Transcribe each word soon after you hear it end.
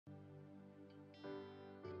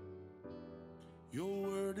Your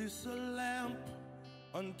word is a lamp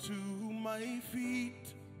unto my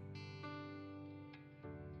feet.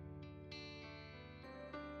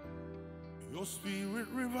 Your spirit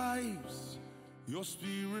revives, your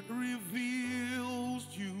spirit reveals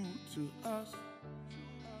you to us.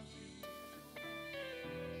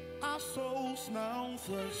 Our souls now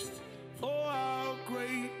thirst for our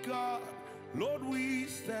great God. Lord, we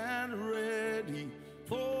stand ready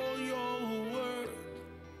for your word.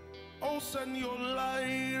 Oh, send your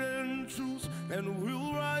light and truth, and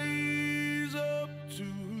we'll rise up to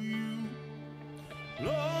you.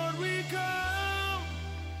 Lord, we come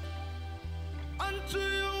unto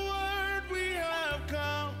your word, we have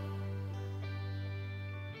come.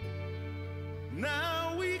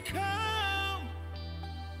 Now we come,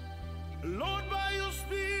 Lord, by your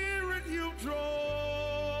spirit you've drawn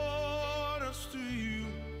us to you.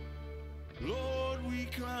 Lord, we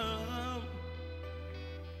come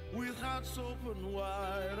with hearts open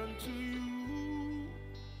wide unto you.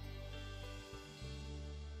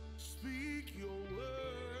 Speak your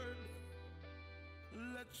word,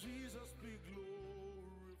 let Jesus be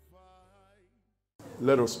glorified.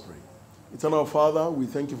 Let us pray. Eternal Father, we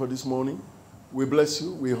thank you for this morning. We bless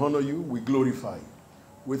you, we honor you, we glorify you.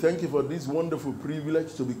 We thank you for this wonderful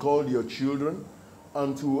privilege to be called your children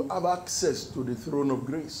and to have access to the throne of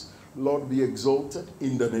grace. Lord, be exalted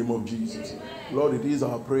in the name of Jesus. Amen. Lord, it is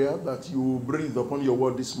our prayer that you will breathe upon your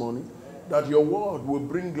word this morning, that your word will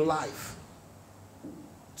bring life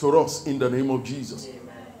to us in the name of Jesus.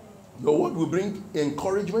 Amen. Your word will bring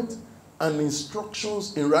encouragement and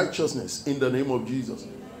instructions in righteousness in the name of Jesus.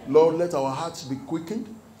 Amen. Lord, let our hearts be quickened.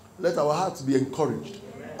 Let our hearts be encouraged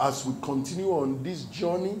as we continue on this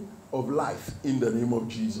journey of life in the name of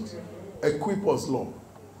Jesus. Equip us, Lord.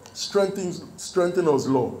 Strengthen us,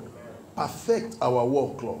 Lord. Perfect our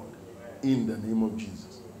walk, Lord, in the name of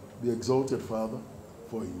Jesus. Be exalted, Father,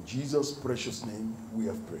 for in Jesus' precious name we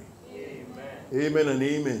have prayed. Amen. Amen and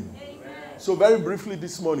amen. Amen. So very briefly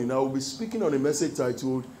this morning, I will be speaking on a message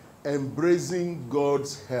titled, Embracing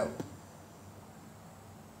God's Help.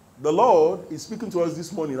 The Lord is speaking to us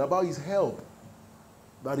this morning about his help,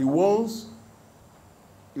 that he wants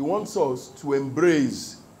us to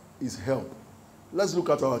embrace his help. Let's look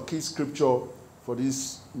at our key scripture for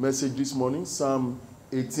this message this morning, Psalm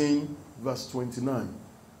 18, verse 29.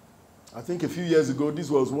 I think a few years ago, this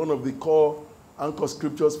was one of the core anchor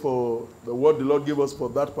scriptures for the word the Lord gave us for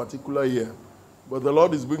that particular year. But the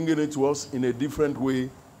Lord is bringing it to us in a different way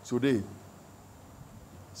today.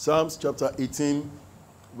 Psalms chapter 18,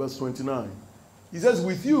 verse 29. He says,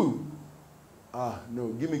 with you,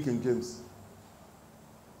 give me King James.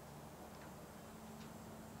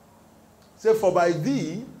 Say, for by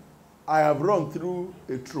thee I have run through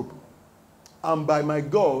a troop, and by my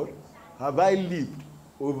God have I leaped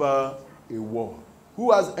over a wall.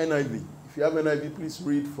 Who has NIV? If you have NIV, please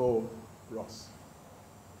read for Ross.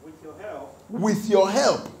 With your help. With your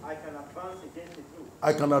help. I can advance against the troop.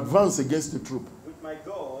 I can advance against the troop. With my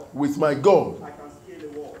God. With my God. I can scale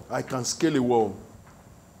a wall. I can scale a wall.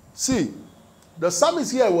 See, the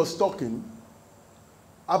psalmist here was talking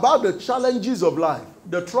about the challenges of life,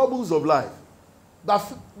 the troubles of life,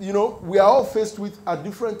 that, we are all faced with at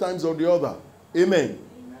different times or the other. Amen.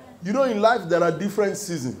 Amen. In life, there are different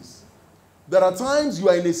seasons. There are times you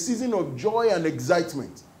are in a season of joy and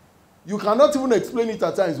excitement. You cannot even explain it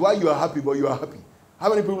at times why you are happy, but you are happy. How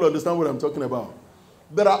many people understand what I'm talking about?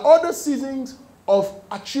 There are other seasons of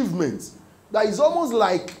achievements that is almost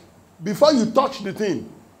like before you touch the thing,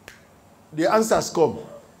 the answers come.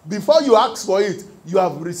 Before you ask for it, you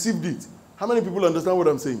have received it. How many people understand what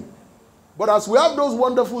I'm saying? But as we have those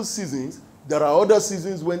wonderful seasons, there are other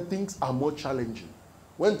seasons when things are more challenging,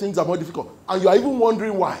 when things are more difficult, and you are even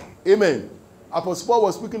wondering why. Amen. Apostle Paul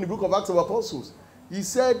was speaking in the book of Acts of Apostles. He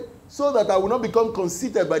said, so that I will not become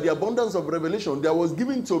conceited by the abundance of revelation, there was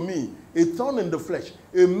given to me a thorn in the flesh,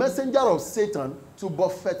 a messenger of Satan to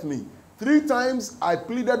buffet me. 3 times I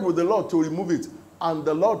pleaded with the Lord to remove it, and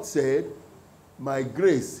the Lord said, my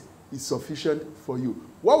grace is sufficient for you.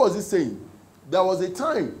 What was he saying? There was a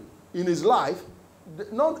time in his life,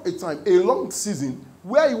 not a time, a long season,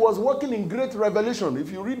 where he was working in great revelation. If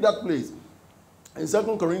you read that place in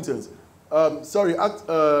 2 Corinthians,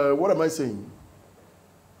 what am I saying?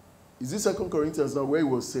 Is it 2 Corinthians now where he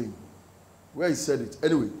was saying? Where he said it?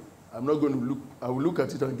 Anyway, I'm not going to look. I will look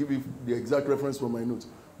at it and give you the exact reference from my notes.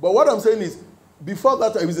 But what I'm saying is, before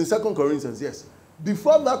that time, it was in 2 Corinthians, yes.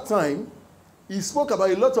 Before that time, he spoke about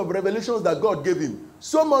a lot of revelations that God gave him.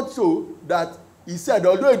 So much so that he said,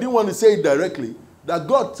 although he didn't want to say it directly, that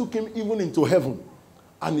God took him even into heaven.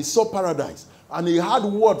 And he saw paradise. And he had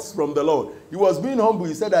words from the Lord. He was being humble.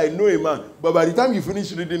 He said, I know a man. But by the time you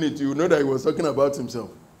finish reading it, you know that he was talking about himself.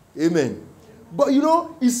 Amen. But you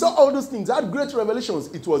know, he saw all those things, had great revelations.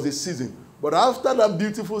 It was a season. But after that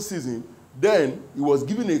beautiful season, then he was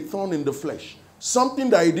given a thorn in the flesh. Something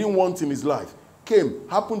that he didn't want in his life came,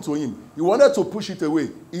 happened to him. He wanted to push it away.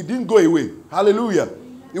 It didn't go away. Hallelujah.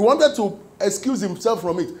 He wanted to excuse himself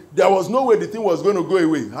from it. There was no way the thing was going to go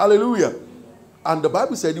away. Hallelujah. And the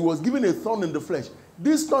Bible said he was given a thorn in the flesh.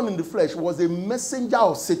 This thorn in the flesh was a messenger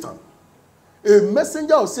of Satan. A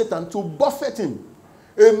messenger of Satan to buffet him.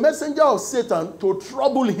 A messenger of Satan to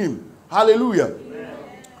trouble him. Hallelujah. Amen.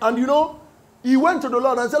 And you know, he went to the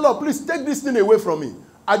Lord and said, Lord, please take this thing away from me.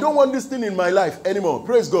 I don't want this thing in my life anymore.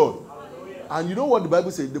 Praise God. Hallelujah. And you know what the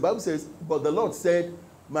Bible says? The Bible says, but the Lord said,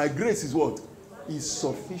 my grace is what? Is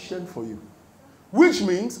sufficient for you. Which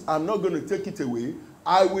means I'm not going to take it away.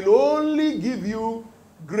 I will only give you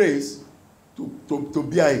grace to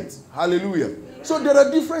bear it. Hallelujah. Amen. So there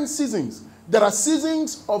are different seasons. There are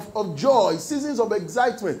seasons of joy, seasons of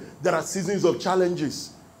excitement. There are seasons of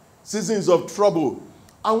challenges, seasons of trouble.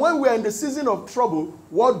 And when we are in the season of trouble,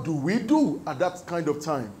 what do we do at that kind of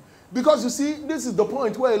time? Because you see, this is the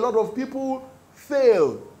point where a lot of people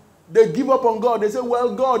fail. They give up on God. They say,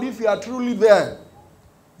 well, God, if you are truly there,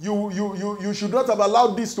 you should not have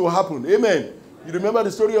allowed this to happen. Amen. You remember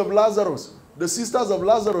the story of Lazarus, the sisters of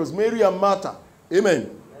Lazarus, Mary and Martha. Amen.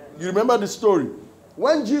 You remember the story.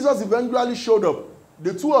 When Jesus eventually showed up,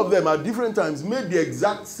 the two of them at different times made the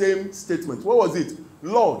exact same statement. What was it?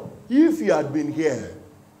 Lord, if you had been here.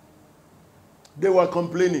 They were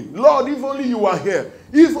complaining. Lord, if only you were here.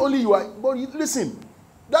 If only you were. But listen,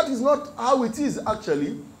 that is not how it is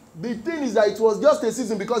actually. The thing is that it was just a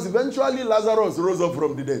season because eventually Lazarus rose up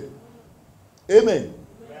from the dead. Amen.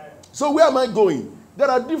 So where am I going? There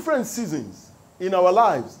are different seasons in our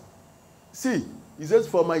lives. See, he says,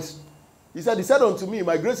 he said unto me,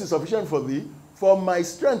 my grace is sufficient for thee, for my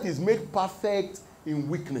strength is made perfect in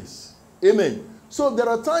weakness. Amen. So there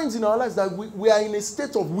are times in our lives that we are in a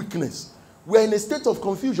state of weakness. We are in a state of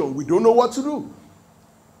confusion. We don't know what to do.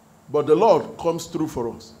 But the Lord comes through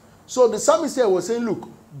for us. So the psalmist here was saying, look,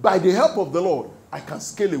 by the help of the Lord, I can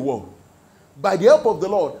scale a wall. By the help of the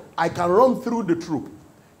Lord, I can run through the troop.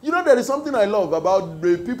 You know, there is something I love about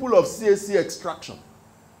the people of CSC extraction.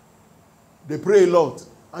 They pray a lot.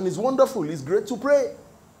 And it's wonderful. It's great to pray.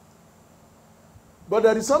 But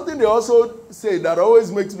there is something they also say that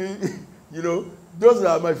always makes me, you know, those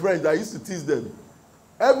are my friends. I used to tease them.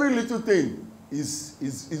 Every little thing is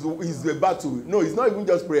a battle. No, it's not even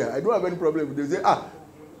just prayer. I don't have any problem. They say,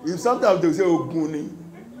 if sometimes they say, Oguni.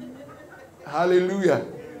 Hallelujah.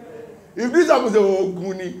 If this happens,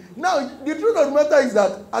 Oguni. Now, the truth of the matter is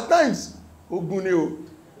that at times, Oguni.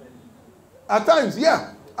 At times,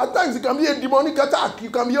 yeah. At times, it can be a demonic attack.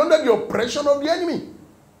 You can be under the oppression of the enemy.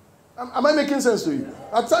 Am I making sense to you?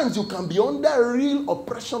 At times, you can be under real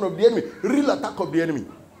oppression of the enemy, real attack of the enemy.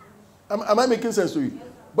 Am I making sense to you?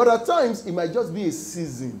 But at times, it might just be a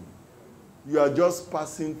season. You are just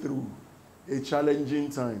passing through a challenging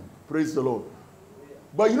time. Praise the Lord.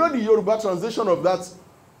 But you know the Yoruba translation of that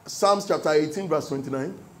Psalms chapter 18, verse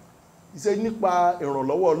 29? He said, Nípa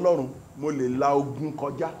ìrànlọ́wọ́ Ọlọ́run, mo lè la ogun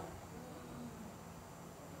kọjá.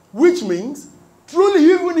 Which means, truly,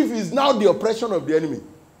 even if it's now the oppression of the enemy,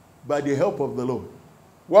 by the help of the Lord,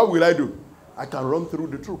 what will I do? I can run through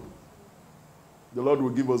the troop. The Lord will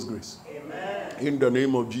give us grace. Amen. In the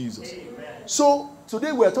name of Jesus. Amen. So,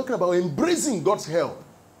 today we are talking about embracing God's help.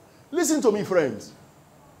 Listen to me, friends.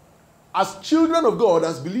 As children of God,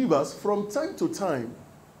 as believers, from time to time,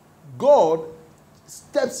 God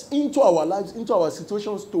steps into our lives, into our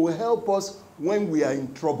situations to help us when we are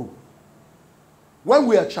in trouble. When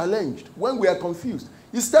we are challenged, when we are confused,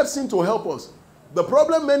 He steps in to help us. The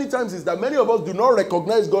problem many times is that many of us do not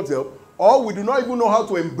recognize God's help, or we do not even know how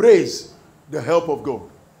to embrace the help of God.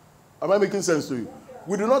 Am I making sense to you?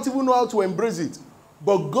 We do not even know how to embrace it.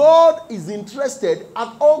 But God is interested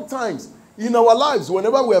at all times in our lives,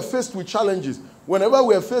 whenever we are faced with challenges, whenever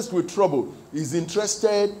we are faced with trouble, He's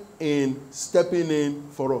interested in stepping in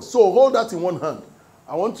for us. So hold that in one hand.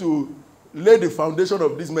 I want to lay the foundation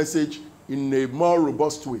of this message in a more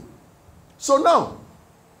robust way. So now,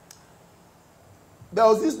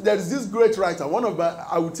 there is this great writer, one of my,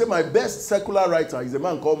 I would say my best secular writer is a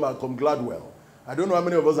man called Malcolm Gladwell. I don't know how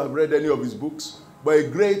many of us have read any of his books, but a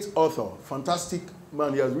great author, fantastic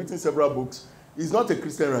man. He has written several books. He's not a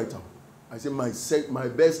Christian writer. I say my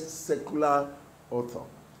best secular author.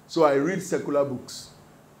 So I read secular books.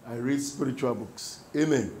 I read spiritual books.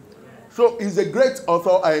 Amen. So he's a great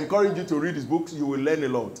author. I encourage you to read his books. You will learn a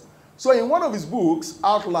lot. So in one of his books,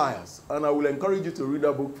 Outliers, and I will encourage you to read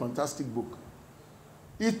that book, fantastic book,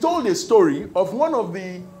 he told a story of one of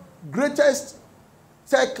the greatest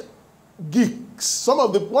tech geeks, one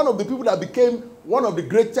of the people that became one of the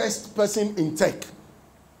greatest person in tech,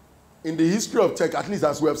 in the history of tech, at least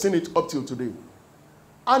as we have seen it up till today.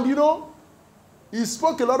 And you know, he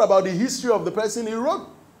spoke a lot about the history of the person. He wrote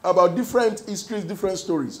about different histories, different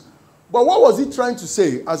stories. But what was he trying to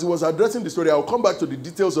say as he was addressing the story? I'll come back to the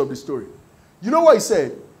details of the story. You know what he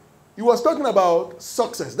said? He was talking about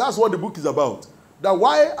success. That's what the book is about. That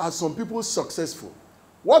why are some people successful?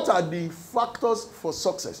 What are the factors for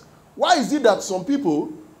success? Why is it that some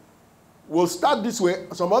people will start this way,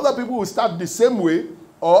 some other people will start the same way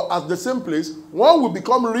or at the same place? One will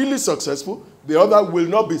become really successful, the other will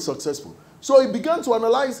not be successful. So he began to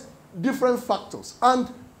analyze different factors.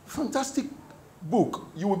 And fantastic book.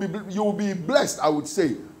 You will be blessed, I would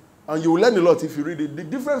say. And you will learn a lot if you read it. The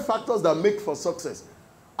different factors that make for success.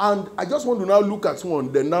 And I just want to now look at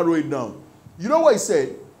one, then narrow it down. You know what he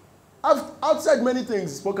said? Outside many things,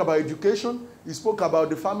 he spoke about education. He spoke about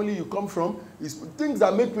the family you come from. Things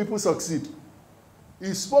that make people succeed.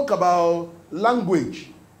 He spoke about language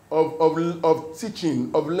of teaching,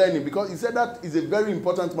 of learning, because he said that is a very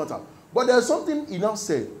important matter. But there's something he now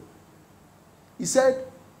said. He said,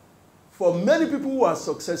 for many people who are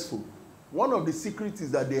successful, one of the secrets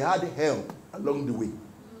is that they had help along the way.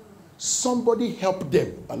 Somebody helped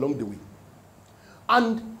them along the way.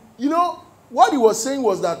 And, you know, what he was saying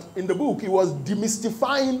was that in the book, he was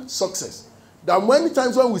demystifying success. That many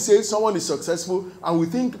times when we say someone is successful and we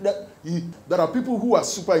think that there are people who are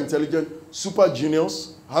super intelligent, super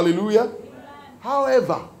genius, hallelujah. Amen.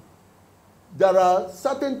 However, there are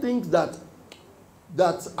certain things that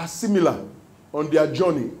are similar on their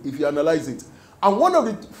journey, if you analyze it. And one of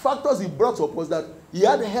the factors he brought up was that he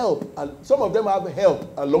had help, and some of them have help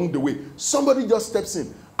along the way. Somebody just steps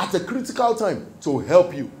in at a critical time to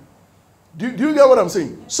help you. Do you get what I'm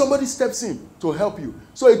saying? Somebody steps in to help you.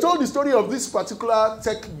 So he told the story of this particular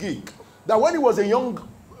tech geek, that when he was a young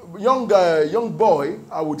boy,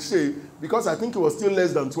 I would say, because I think he was still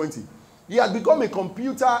less than 20, he had become a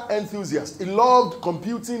computer enthusiast. He loved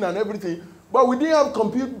computing and everything. But we didn't have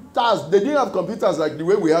computers. They didn't have computers like the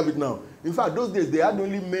way we have it now. In fact, those days, they had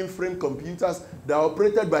only mainframe computers that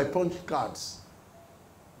operated by punch cards.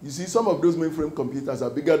 You see, some of those mainframe computers are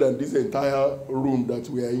bigger than this entire room that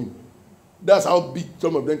we are in. That's how big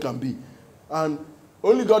some of them can be. And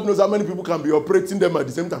only God knows how many people can be operating them at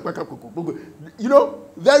the same time. You know,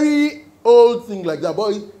 very old thing like that.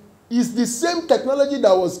 But it's the same technology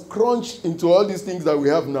that was crunched into all these things that we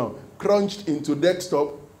have now. Crunched into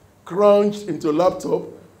desktop, crunched into laptop,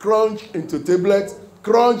 crunched into tablets,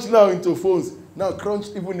 crunched now into phones, now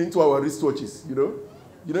crunched even into our wristwatches, you know.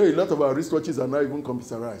 You know, a lot of our wristwatches are now even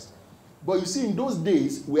computerized. But you see, in those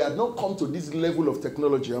days, we had not come to this level of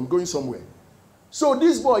technology. I'm going somewhere. So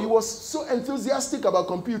this boy, he was so enthusiastic about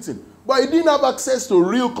computing, but he didn't have access to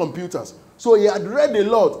real computers. So he had read a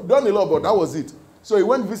lot, done a lot, but that was it. So he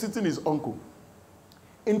went visiting his uncle.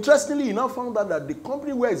 Interestingly, he now found out that the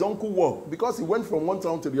company where his uncle worked, because he went from one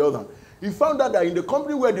town to the other, he found out that in the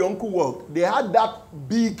company where the uncle worked, they had that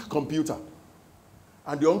big computer.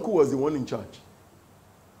 And the uncle was the one in charge.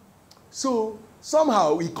 So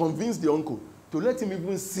somehow he convinced the uncle to let him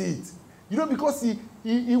even see it. You know, because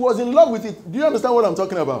he was in love with it. Do you understand what I'm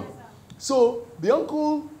talking about? So the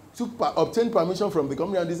uncle obtained permission from the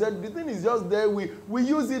company, and he said, the thing is just there. We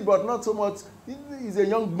use it, but not so much. He's a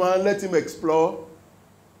young man. Let him explore.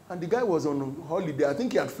 And the guy was on holiday. I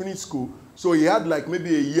think he had finished school. So he had like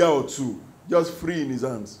maybe a year or two just free in his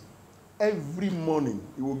hands. Every morning,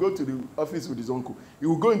 he will go to the office with his uncle. He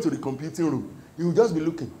will go into the computing room. He will just be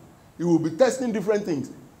looking. He will be testing different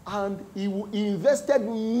things. And he invested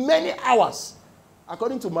many hours.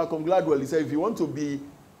 According to Malcolm Gladwell, he said, if you want to be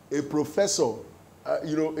a professor,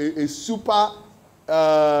 you know, a super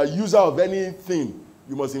user of anything,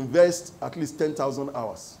 you must invest at least 10,000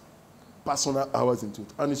 hours. Personal hours into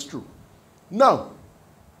it. And it's true. Now,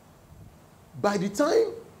 by the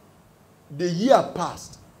time the year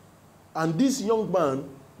passed, and this young man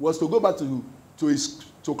was to go back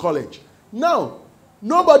to college. Now,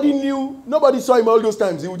 nobody knew, nobody saw him all those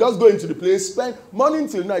times. He would just go into the place, spend morning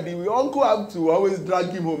till night. The uncle had to always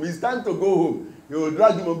drag him home. It's time to go home. He will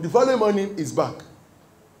drag him home. The following morning, he's back.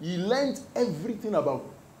 He learned everything about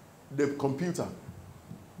the computer.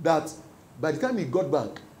 That by the time he got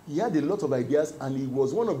back, he had a lot of ideas, and he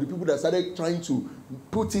was one of the people that started trying to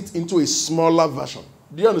put it into a smaller version.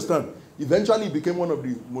 Do you understand? Eventually, he became one of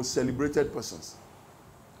the most celebrated persons.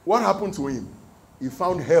 What happened to him? He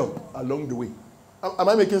found help along the way. Am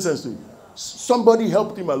I making sense to you? somebody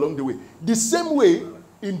helped him along the way. The same way,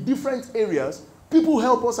 in different areas, people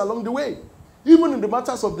help us along the way. Even in the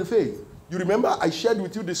matters of the faith. You remember I shared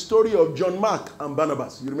with you the story of John Mark and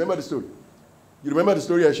Barnabas. You remember the story? You remember the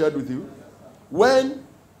story I shared with you? When,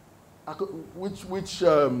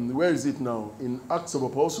 where is it now? In Acts of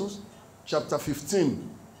Apostles, chapter 15.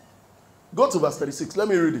 Go to verse 36. Let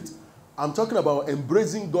me read it. I'm talking about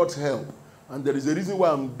embracing God's help. And there is a reason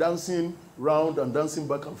why I'm dancing round and dancing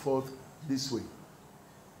back and forth this way.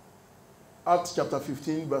 Acts chapter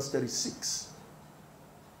 15, verse 36.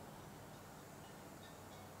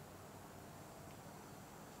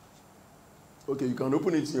 Okay, you can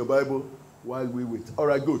open it in your Bible while we wait. All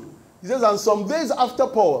right, good. He says, and some days after,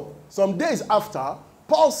 Paul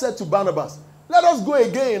said to Barnabas, let us go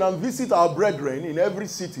again and visit our brethren in every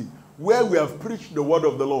city where we have preached the word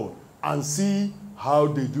of the Lord and see how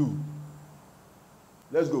they do.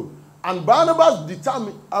 Let's go. And Barnabas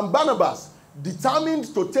determined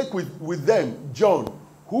to take with them John,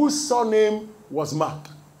 whose surname was Mark.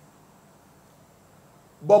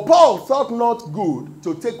 But Paul thought not good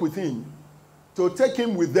to take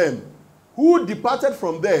him with them, who departed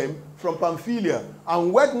from them from Pamphylia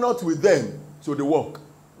and went not with them to the work.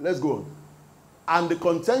 Let's go on. And the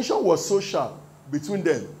contention was so sharp between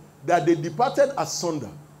them that they departed asunder.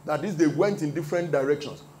 That is, they went in different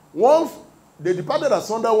directions. They departed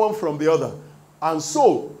asunder one from the other. And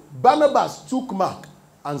so Barnabas took Mark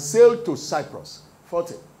and sailed to Cyprus.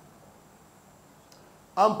 40.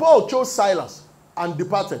 And Paul chose Silas and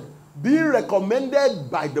departed, being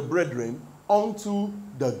recommended by the brethren unto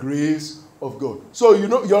the grace of God. So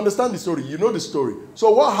you understand the story. You know the story.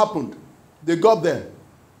 So what happened? They got there.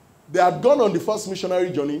 They had gone on the first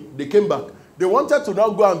missionary journey. They came back. They wanted to now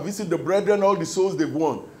go and visit the brethren, all the souls they've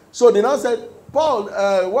won. So they now said, Paul,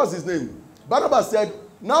 what's his name? Barnabas said,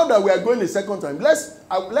 now that we are going a second time,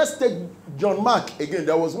 let's take John Mark again.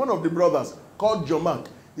 There was one of the brothers called John Mark.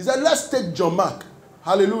 He said, let's take John Mark.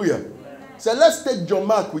 Hallelujah. He said, let's take John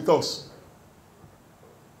Mark with us.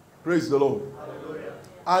 Praise the Lord. Hallelujah.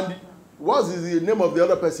 And what is the name of the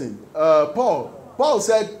other person? Paul. Paul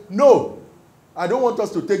said, no, I don't want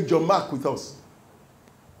us to take John Mark with us.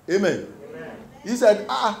 Amen. Amen. He said,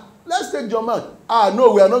 let's take John Mark.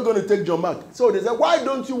 No, we are not going to take John Mark. So they said, why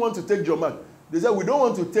don't you want to take John Mark? They said, we don't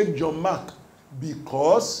want to take John Mark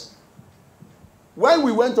because when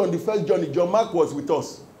we went on the first journey, John Mark was with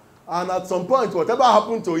us. And at some point, whatever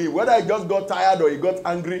happened to him, whether he just got tired or he got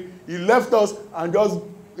angry, he left us and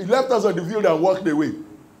he left us on the field and walked away.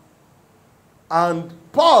 And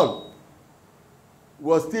Paul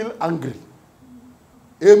was still angry.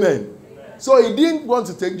 Amen. So he didn't want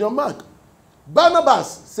to take John Mark.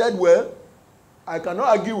 Barnabas said, well, I cannot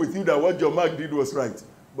argue with you that what John Mark did was right,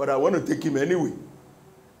 but I want to take him anyway.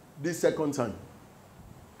 This second time.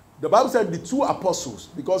 The Bible said the two apostles,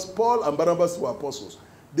 because Paul and Barnabas were apostles,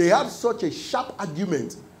 they had such a sharp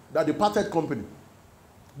argument that they parted company.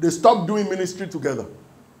 They stopped doing ministry together.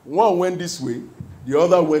 One went this way, the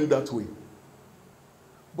other went that way.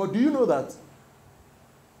 But do you know that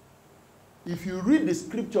if you read the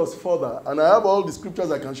scriptures further, and I have all the scriptures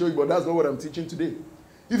I can show you, but that's not what I'm teaching today.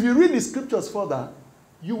 If you read the scriptures further,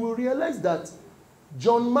 you will realize that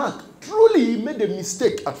John Mark truly made a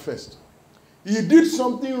mistake at first. He did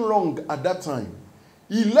something wrong at that time.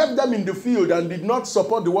 He left them in the field and did not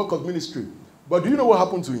support the work of ministry. But do you know what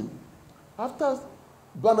happened to him? After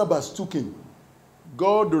Barnabas took him,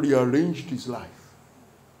 God rearranged his life.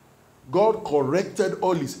 God corrected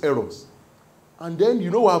all his errors. And then you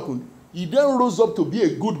know what happened? He then rose up to be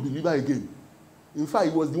a good believer again. In fact,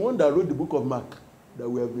 he was the one that wrote the book of Mark that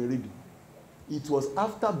we have been reading. It was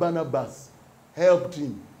after Barnabas helped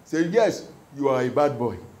him. Said, yes, you are a bad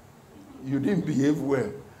boy. You didn't behave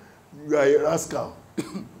well. You are a rascal.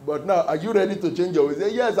 But now, are you ready to change your ways?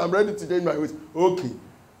 Say, yes, I'm ready to change my ways. Okay.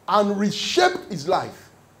 And reshaped his life.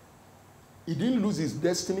 He didn't lose his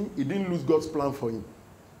destiny. He didn't lose God's plan for him.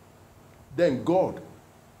 Then God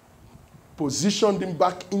positioned him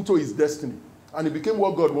back into his destiny. And he became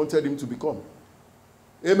what God wanted him to become.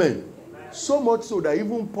 Amen. Amen. So much so that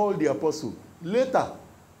even Paul the apostle, later,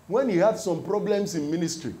 when he had some problems in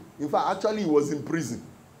ministry, in fact, actually he was in prison.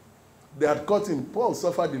 They had caught him. Paul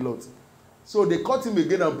suffered a lot. So they caught him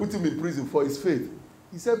again and put him in prison for his faith.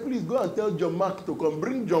 He said, please go and tell John Mark to come.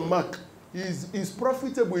 Bring John Mark. He's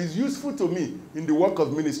profitable. He's useful to me in the work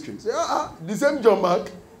of ministry. Say, the same John Mark.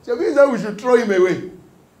 So he said we should throw him away.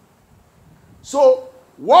 So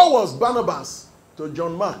what was Barnabas to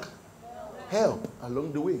John Mark? Help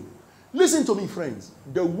along the way. Listen to me, friends.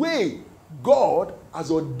 The way God has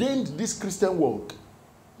ordained this Christian walk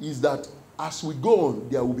is that as we go on,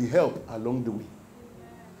 there will be help along the way.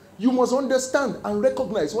 You must understand and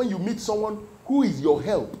recognize when you meet someone who is your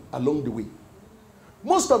help along the way.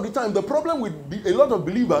 Most of the time, the problem with a lot of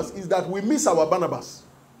believers is that we miss our Barnabas.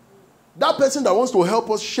 That person that wants to help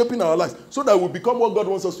us shaping our lives so that we become what God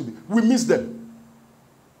wants us to be. We miss them.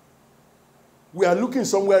 We are looking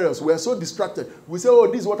somewhere else. We are so distracted. We say, oh,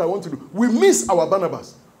 this is what I want to do. We miss our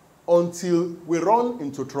Barnabas until we run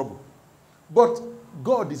into trouble. But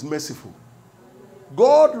God is merciful.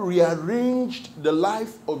 God rearranged the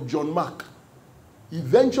life of John Mark.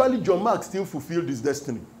 Eventually, John Mark still fulfilled his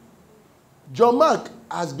destiny. John Mark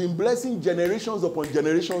has been blessing generations upon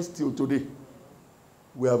generations till today.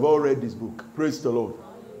 We have all read this book. Praise the Lord.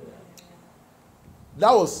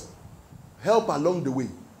 That was help along the way.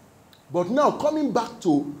 But now, coming back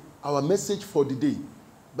to our message for the day,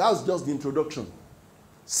 that was just the introduction.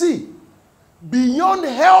 See, beyond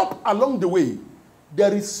help along the way,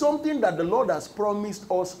 there is something that the Lord has promised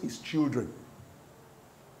us, his children.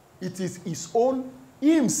 It is his own,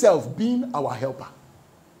 he himself being our helper.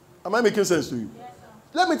 Am I making sense to you? Yes, sir.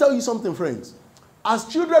 Let me tell you something, friends. As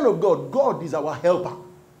children of God, God is our helper.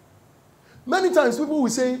 Many times people will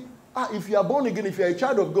say, if you are born again, if you are a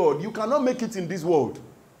child of God, you cannot make it in this world.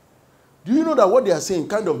 Do you know that what they are saying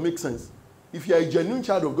kind of makes sense? If you are a genuine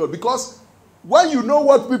child of God. Because when you know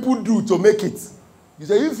what people do to make it, you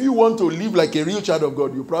say, if you want to live like a real child of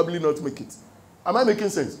God, you'll probably not make it. Am I making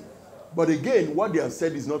sense? But again, what they have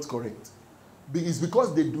said is not correct. It's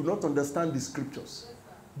because they do not understand the scriptures.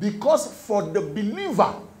 Because for the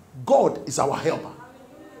believer, God is our helper.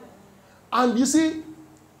 And you see,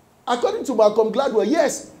 according to Malcolm Gladwell,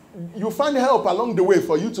 yes, you find help along the way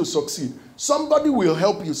for you to succeed. Somebody will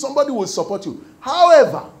help you. Somebody will support you.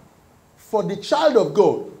 However, for the child of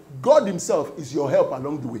God, God himself is your help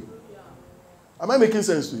along the way. Am I making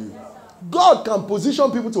sense to you? God can position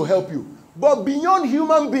people to help you. But beyond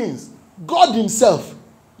human beings, God himself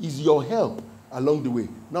is your help along the way.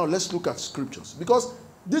 Now let's look at scriptures. Because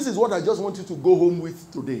this is what I just want you to go home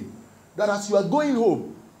with today. That as you are going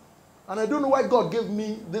home, and I don't know why God gave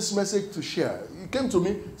me this message to share. It came to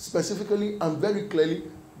me specifically and very clearly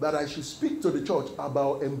that I should speak to the church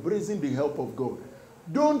about embracing the help of God.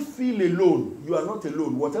 Don't feel alone. You are not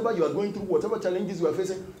alone. Whatever you are going through, whatever challenges you are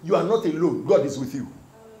facing, you are not alone. God is with you.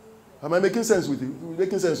 Am I making sense with you?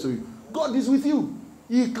 Making sense to you? God is with you.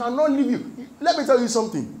 He cannot leave you. Let me tell you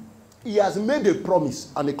something. He has made a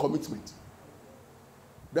promise and a commitment.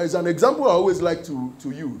 There is an example I always like to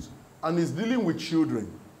use, and it's dealing with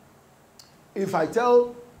children. If I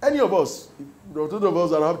tell any of us, those of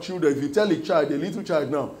us that have children, if you tell a child, a little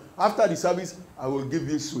child now, after the service, I will give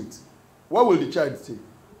you sweet. What will the child say?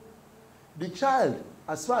 The child,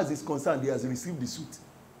 as far as he's concerned, he has received the sweet.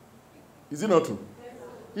 Is it not true?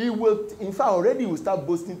 He will, in fact, already he will start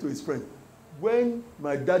boasting to his friend. When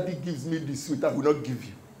my daddy gives me the sweet, I will not give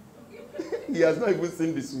you. He has not even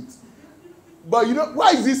seen the sweet. But you know,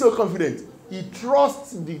 why is he so confident? He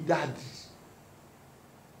trusts the daddy.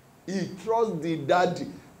 He trusts the daddy.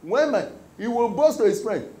 He will boast to his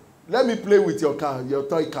friend, let me play with your car, your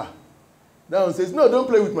toy car. That one says, no, don't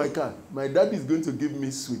play with my car. My daddy is going to give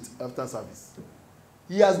me sweet after service.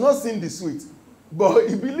 He has not seen the sweet, but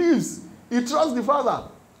he believes. He trusts the father.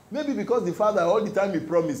 Maybe because the father, all the time he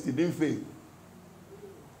promised, he didn't fail.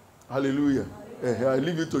 Hallelujah. I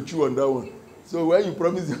leave you to chew on that one. So when you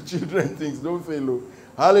promise your children things, don't fail. Oh.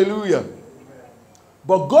 Hallelujah.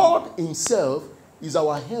 But God himself is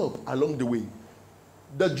our help along the way.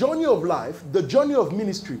 The journey of life, the journey of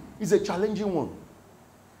ministry is a challenging one.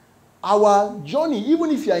 Our journey,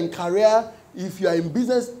 even if you are in career, if you are in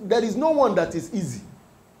business, there is no one that is easy.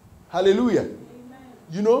 Hallelujah. Amen.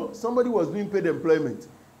 You know, somebody was doing paid employment. He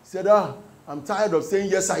said, I'm tired of saying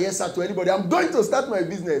yes sir to anybody. I'm going to start my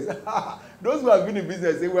business. Those who have been in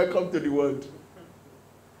business say, welcome to the world.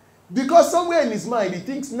 Because somewhere in his mind, he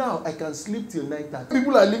thinks, now I can sleep till 9:30.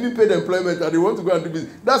 People are leaving paid employment and they want to go and do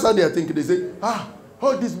business. That's how they are thinking. They say,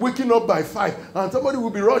 this waking up by 5 and somebody will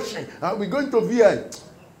be rushing and we're going to VI.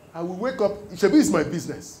 I will wake up. Shebi is my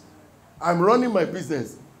business. I'm running my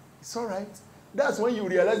business. It's all right. That's when you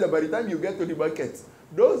realize that by the time you get to the market,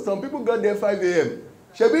 some people got there 5 a.m.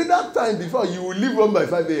 Shebi that time before you will leave home by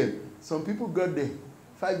 5 a.m. Some people got there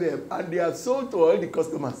 5 a.m. and they have sold to all the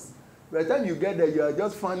customers. By the time you get there, you are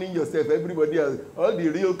just fanning yourself. Everybody else, all the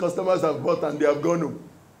real customers have bought and they have gone home.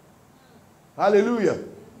 Hallelujah.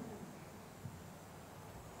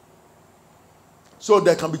 So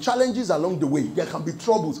there can be challenges along the way. There can be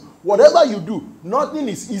troubles. Whatever you do, nothing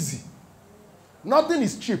is easy. Nothing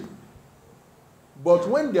is cheap. But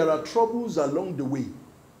when there are troubles along the way,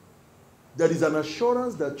 there is an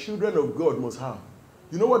assurance that children of God must have.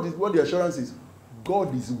 You know what the assurance is?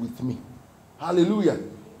 God is with me. Hallelujah.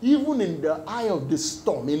 even in the eye of the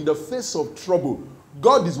storm, in the face of trouble,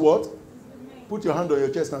 God is what? Put your hand on your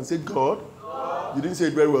chest and say, God. You didn't say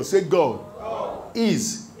it very well. Say, God,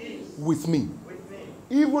 is with me.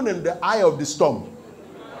 Even in the eye of the storm.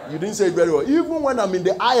 You didn't say it very well. Even when I'm in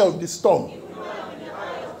the eye of the storm,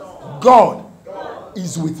 God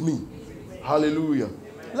is with me. Hallelujah.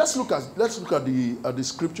 Let's look at the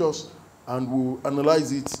scriptures and we'll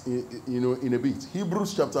analyze it in a bit.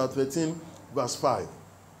 Hebrews chapter 13 verse 5.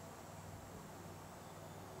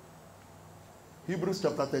 Hebrews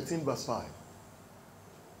chapter 13 verse 5.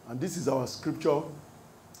 And this is our scripture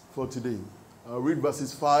for today. I'll read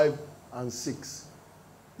verses 5 and 6.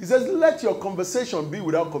 It says, let your conversation be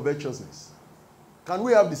without covetousness. Can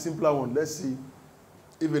we have the simpler one? Let's see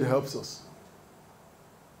if it helps us.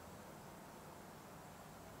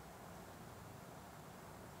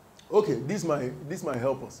 Okay, this might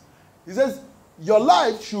help us. It says, your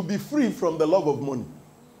life should be free from the love of money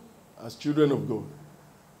as children of God.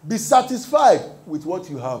 Be satisfied with what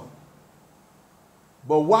you have.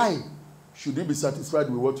 But why should you be satisfied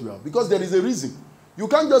with what you have? Because there is a reason. You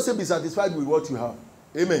can't just say be satisfied with what you have.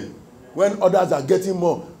 Amen. When others are getting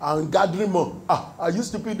more and gathering more. Are you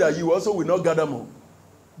stupid that you also will not gather more?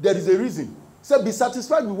 There is a reason. So be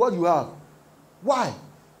satisfied with what you have. Why?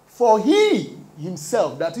 For he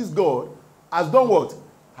himself, that is God, has done what?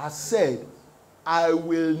 Has said, I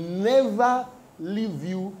will never leave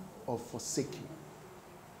you or forsake you.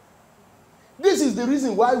 This is the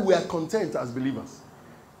reason why we are content as believers.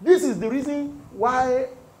 This is the reason why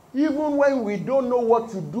even when we don't know what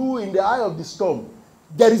to do in the eye of the storm,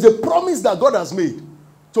 there is a promise that God has made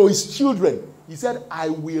to his children. He said, I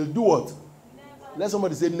will do what? Never. Let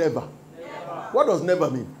somebody say never. Never. What does never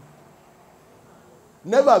mean?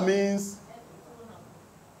 Never means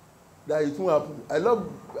that it won't happen. I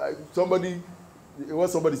love what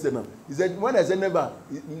somebody said now. He said, when I say never,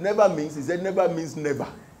 never means never.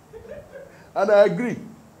 And I agree.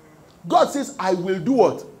 God says, I will do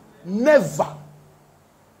what? Never.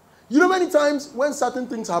 You know, many times when certain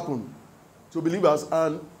things happen to believers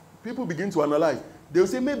and people begin to analyze, they'll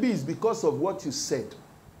say maybe it's because of what you said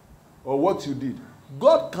or what you did.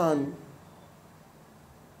 God can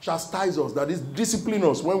chastise us, that is, discipline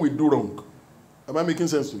us when we do wrong. Am I making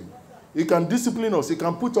sense to you? He can discipline us, he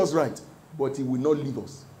can put us right, but he will not leave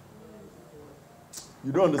us.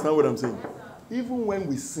 You don't understand what I'm saying? Even when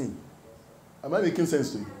we sin, am I making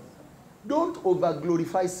sense to you? Don't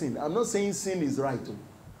over-glorify sin. I'm not saying sin is right.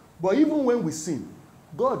 But even when we sin,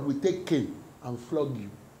 God will take cane and flog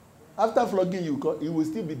you. After flogging you, he will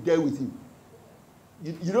still be there with you.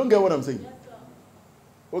 You don't get what I'm saying?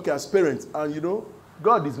 Okay, as parents, and you know,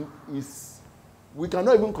 God is we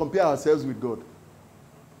cannot even compare ourselves with God.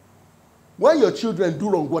 When your children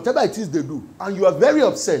do wrong, whatever it is they do, and you are very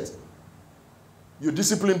upset, you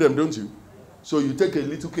discipline them, don't you? So you take a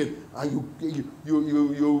little cane and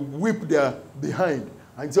you whip their behind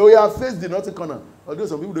and say, oh yeah, face the naughty corner. Although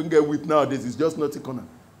some people don't get whipped nowadays, it's just naughty corner.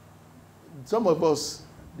 Some of us,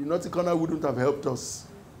 the naughty corner wouldn't have helped us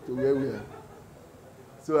to where we are.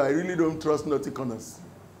 So I really don't trust naughty corners.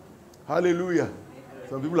 Hallelujah.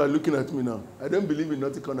 Some people are looking at me now. I don't believe in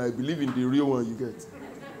naughty corner. I believe in the real one you get.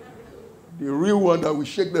 The real one that will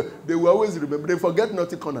shake them. They will always remember. They forget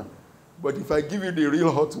naughty corner. But if I give you the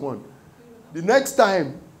real hot one, the next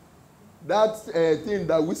time, that thing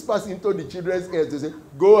that whispers into the children's ears to say,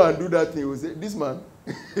 go and do that thing, will say, this man,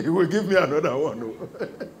 he will give me another one.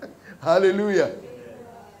 Hallelujah.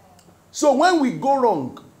 So when we go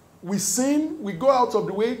wrong, we sin, we go out of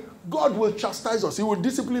the way, God will chastise us. He will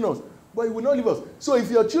discipline us, but he will not leave us. So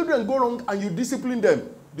if your children go wrong and you discipline them,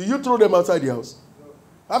 do you throw them outside the house?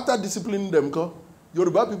 After disciplining them,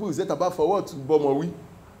 Yoruba people will say, "Taba for what? Bomowi."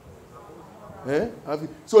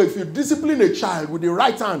 So if you discipline a child with the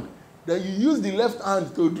right hand, then you use the left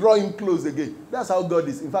hand to draw him close again. That's how God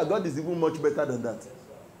is. In fact, God is even much better than that.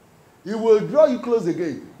 He will draw you close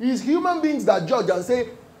again. It's human beings that judge and say,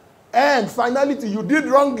 and finality, you did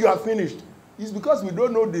wrong, you are finished. It's because we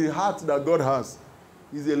don't know the heart that God has.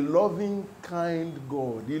 He's a loving, kind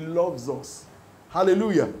God. He loves us.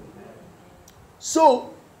 Hallelujah.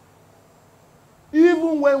 So,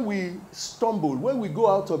 even when we stumble, when we go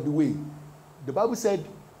out of the way, the Bible said,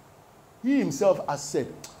 he himself has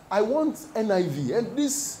said, I want NIV. And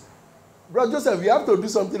this, Brother Joseph, you have to do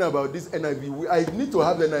something about this NIV. I need to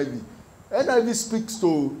have NIV. NIV speaks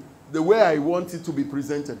to the way I want it to be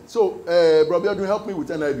presented. So, Brother, do help me with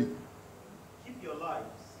NIV. Keep your lives.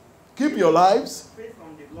 Keep your lives Free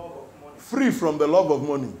from the love of money. free from the love of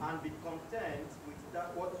money. And be content with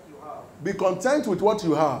what you have. Be content with what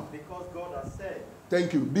you have. Because God has said.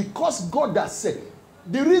 Thank you. Because God has said.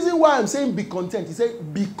 The reason why I'm saying be content, he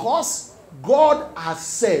said, because God has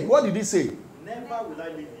said. What did he say? Never will I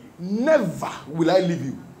leave you. Never will I leave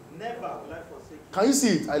you. Never will I forsake you. Can you see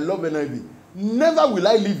it? I love NIV. Never will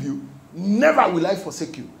I leave you. Never will I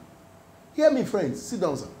forsake you. Hear me, friends. Sit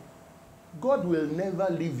down, sir. God will never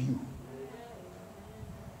leave you.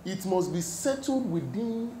 It must be settled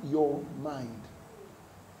within your mind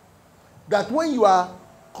that when you are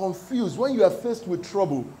confused, when you are faced with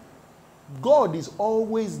trouble, God is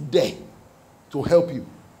always there to help you.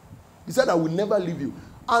 He said, I will never leave you.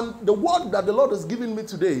 And the word that the Lord has given me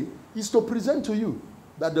today is to present to you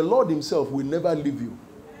that the Lord himself will never leave you.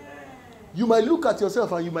 You might look at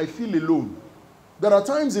yourself and you might feel alone. There are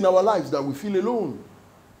times in our lives that we feel alone.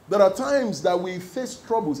 There are times that we face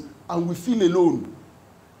troubles and we feel alone.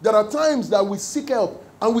 There are times that we seek help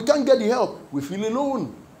and we can't get the help. We feel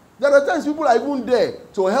alone. There are times people are even there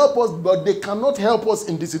to help us, but they cannot help us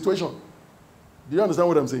in the situation. Do you understand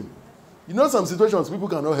what I'm saying? You know, some situations people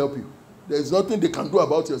cannot help you. There's nothing they can do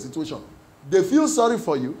about your situation. They feel sorry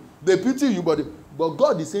for you. They pity you, but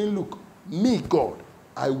God is saying, look, me, God,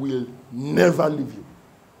 I will never leave you.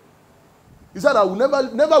 He said, I will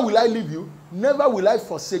never will I leave you, never will I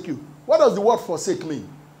forsake you. What does the word forsake mean?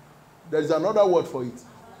 There is another word for it.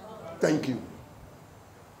 Thank you.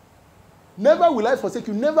 Never will I forsake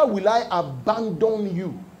you, never will I abandon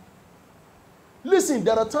you. Listen,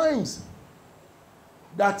 there are times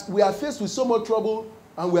that we are faced with so much trouble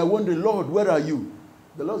and we are wondering, Lord, where are you?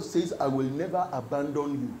 The Lord says, I will never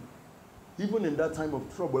abandon you. Even in that time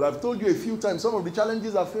of trouble. I've told you a few times some of the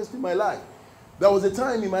challenges I faced in my life. There was a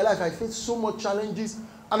time in my life I faced so much challenges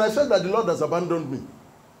and I felt that the Lord has abandoned me.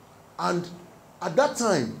 And at that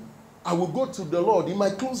time, I will go to the Lord in my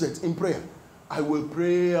closet in prayer. I will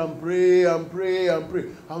pray and pray and pray and pray.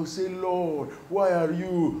 I will say, Lord, why are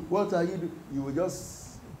you? What are you doing? You will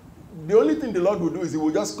just, the only thing the Lord will do is he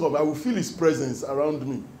will just come. I will feel his presence around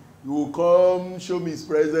me. He will come, show me his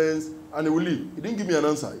presence, and he will leave. He didn't give me an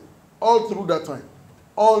answer all through that time.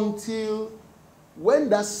 Until when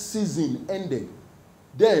that season ended,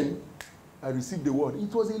 then I received the word.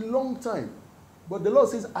 It was a long time. But the Lord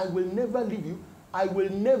says, I will never leave you. I will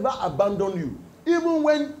never abandon you. Even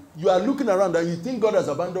when you are looking around and you think God has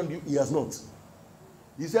abandoned you, he has not.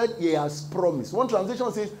 He said he has promised. One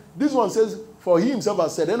translation says, this one says, for he himself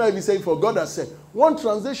has said. NIV says, for God has said. One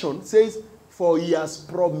translation says, for he has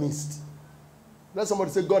promised. Let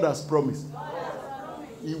somebody say, God has promised. God has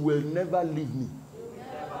promised. He will never leave me.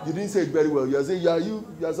 You didn't say it very well. You are saying,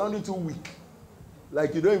 you are sounding too weak.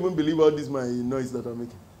 Like you don't even believe all this my noise that I'm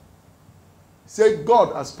making. Say,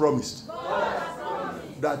 God has promised. God has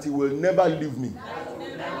promised that he will never leave me.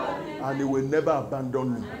 And he will never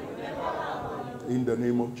abandon me. In the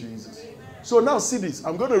name of Jesus. So now see this.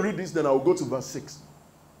 I'm going to read this, then I'll go to verse 6.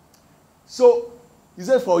 So, he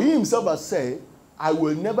said, for he himself has said, I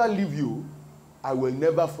will never leave you. I will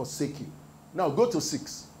never forsake you. Now go to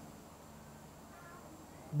 6.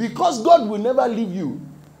 Because God will never leave you,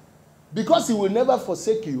 because he will never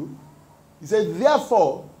forsake you, he said,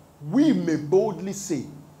 therefore, we may boldly say,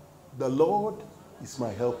 the Lord is my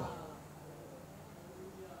helper.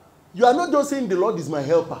 You are not just saying the Lord is my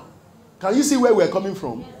helper. Can you see where we're coming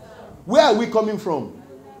from? Where are we coming from?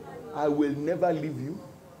 I will never leave you.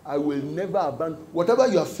 I will never abandon. Whatever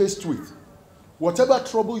you are faced with, whatever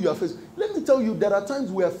trouble you are faced with. Let me tell you, there are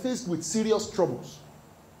times we are faced with serious troubles.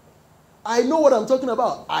 I know what I'm talking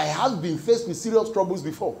about. I have been faced with serious troubles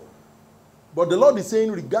before. But the Lord is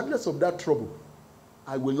saying, regardless of that trouble,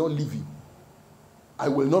 I will not leave you. I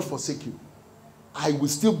will not forsake you. I will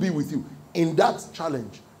still be with you in that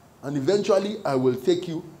challenge. And eventually, I will take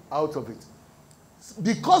you out of it.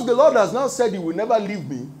 Because the Lord has now said he will never leave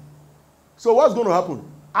me, so what's going to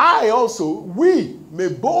happen? We may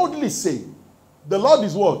boldly say, the Lord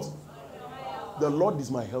is what? The Lord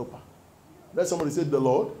is my helper. Let somebody say, the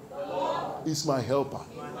Lord is my helper.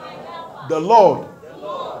 The Lord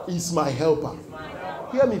is my helper.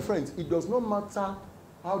 Hear me, friends. It does not matter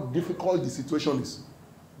how difficult the situation is.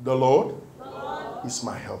 The Lord is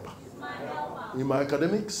my helper. In my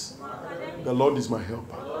academics, the Lord is my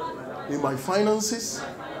helper. In my finances,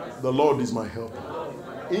 the Lord is my helper.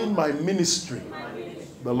 In my ministry,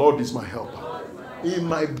 the Lord is my helper. In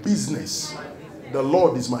my business, the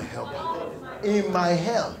Lord is my helper. In my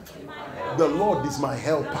health, the Lord is my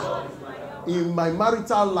helper. In my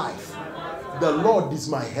marital life, the Lord is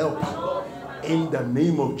my helper. In the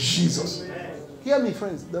name of Jesus. Hear me,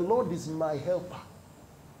 friends. The Lord is my helper.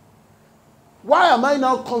 Why am I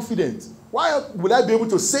now confident? Why will I be able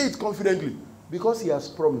to say it confidently? Because he has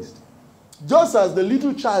promised. Just as the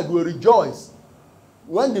little child will rejoice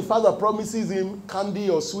when the father promises him candy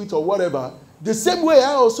or sweet or whatever, The same way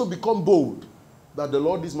I also become bold that the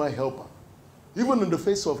Lord is my helper. Even in the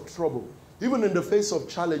face of trouble, even in the face of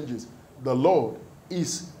challenges, the Lord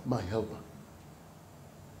is my helper.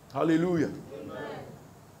 Hallelujah. Amen.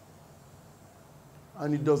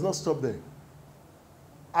 And it does not stop there.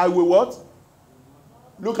 I will what?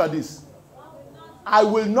 Look at this. I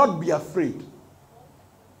will not be afraid.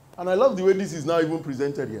 And I love the way this is now even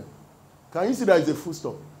presented here. Can you see that it's a full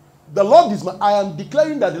stop? The Lord is I am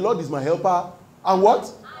declaring that the Lord is my helper. And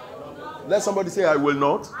what? Let somebody say, I will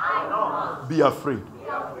not, be afraid.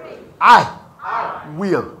 I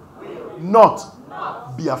will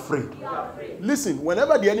not be afraid. Listen,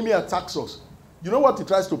 whenever the enemy attacks us, you know what he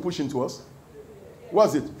tries to push into us?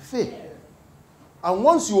 What's it? Fear. And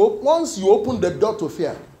once you open the door to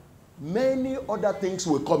fear, many other things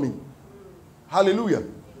will come in. Hallelujah.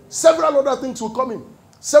 Several other things will come in.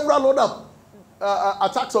 Several other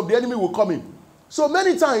attacks of the enemy will come in. So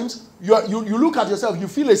many times, you look at yourself, you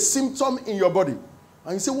feel a symptom in your body.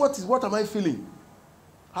 And you say, what am I feeling?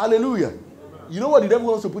 Hallelujah. You know what the devil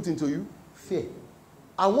wants to put into you? Fear.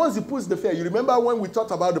 And once he puts the fear, you remember when we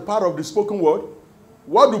talked about the power of the spoken word?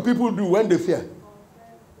 What do people do when they fear?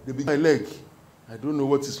 They begin, my leg. I don't know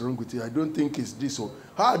what is wrong with it. I don't think it's this one.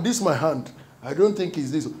 This is my hand. I don't think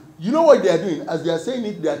it's this one. You know what they are doing? As they are saying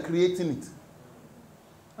it, they are creating it.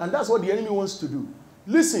 And that's what the enemy wants to do.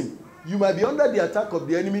 Listen, you might be under the attack of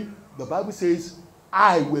the enemy. The Bible says,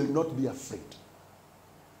 I will not be afraid.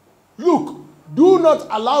 Look, do not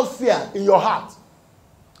allow fear in your heart.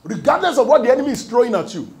 Regardless of what the enemy is throwing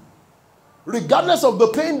at you. Regardless of the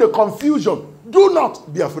pain, the confusion. Do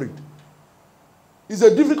not be afraid. It's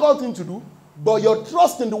a difficult thing to do. But your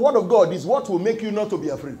trust in the word of God is what will make you not to be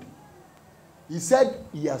afraid. He said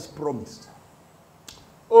he has promised.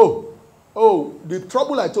 The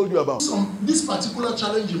trouble I told you about. This particular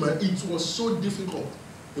challenge, it was so difficult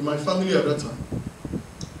in my family at that time.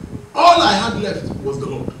 All I had left was the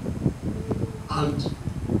Lord. And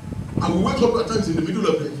I will wake up at times in the middle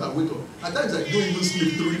of the night. I wake up. At times I don't even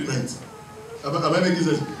sleep through the night. Am I making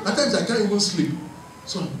sense? At times I can't even sleep.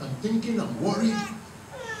 So I'm thinking, I'm worried.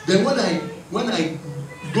 Then when I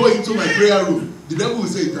go into my prayer room, the devil will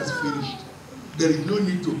say it has finished. There is no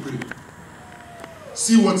need to pray.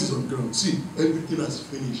 See what is on ground. See, everything has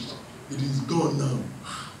finished. It is gone now.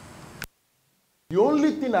 The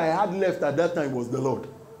only thing I had left at that time was the Lord.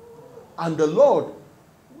 And the Lord,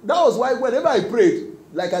 that was why whenever I prayed,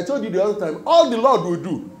 like I told you the other time, all the Lord will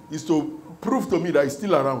do is to prove to me that he's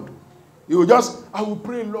still around. He will just, I will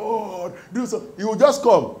pray, Lord, do so. He will just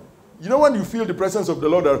come. You know when you feel the presence of the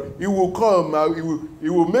Lord, he will come, he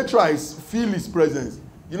will make sure I feel his presence.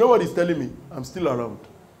 You know what he's telling me? I'm still around.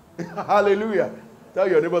 Hallelujah. Tell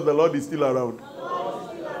your neighbor the Lord is still around.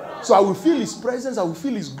 So I will feel his presence, I will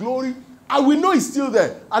feel his glory. I will know he's still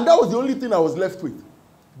there. And that was the only thing I was left with.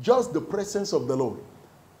 Just the presence of the Lord.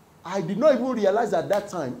 I did not even realize at that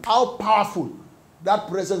time how powerful that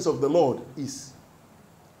presence of the Lord is.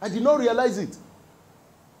 I did not realize it.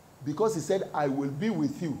 Because he said, I will be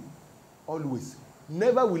with you always.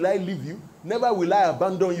 Never will I leave you. Never will I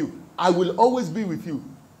abandon you. I will always be with you.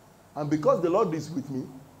 And because the Lord is with me,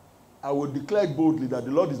 I will declare boldly that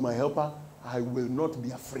the Lord is my helper. I will not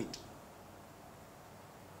be afraid.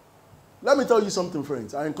 Let me tell you something,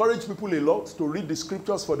 friends. I encourage people a lot to read the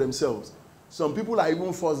scriptures for themselves. Some people, I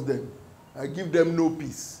even force them. I give them no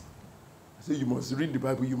peace. I say, you must read the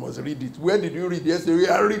Bible, you must read it. Where did you read yesterday?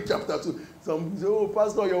 I read chapter 2. Some say, oh,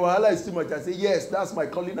 Pastor, your wahala is too much. I say, yes, that's my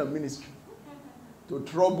calling and ministry. To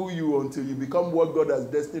trouble you until you become what God has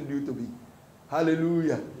destined you to be.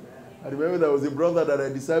 Hallelujah. I remember there was a brother that I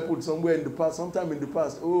discipled somewhere in the past, sometime in the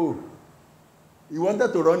past. Oh, he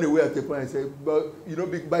wanted to run away at a point. I said, but, you know,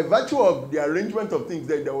 by virtue of the arrangement of things,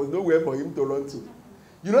 there was nowhere for him to run to.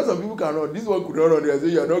 You know, some people can run. This one could not run. I said,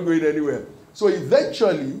 you're not going anywhere. So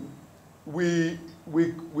eventually, we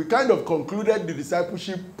kind of concluded the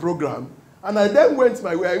discipleship program. And I then went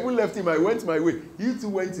my way. I even left him. I went my way. He too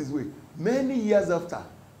went his way. Many years after,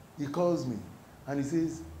 he calls me. And he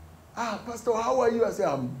says, Pastor, how are you? I said,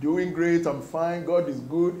 I'm doing great. I'm fine. God is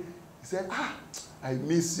good. He said, I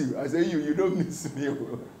miss you. I said, you don't miss me.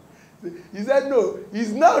 He said, no.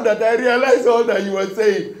 It's now that I realize all that you were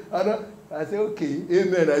saying. And I said, okay,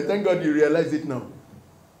 amen. I thank God you realize it now.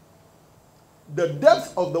 The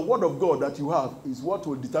depth of the word of God that you have is what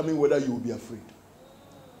will determine whether you will be afraid.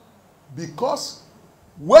 Because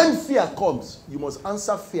when fear comes, you must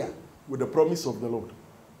answer fear with the promise of the Lord.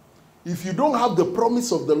 If you don't have the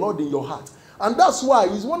promise of the Lord in your heart, and that's why,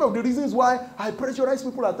 it's one of the reasons why I pressurize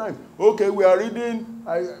people at times. Okay, we are reading,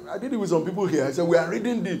 I did it with some people here. I said, we are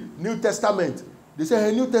reading the New Testament. They say,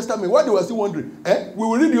 hey, New Testament. What they were still wondering? We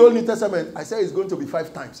will read the whole New Testament. I said it's going to be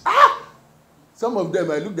 5 times. Some of them,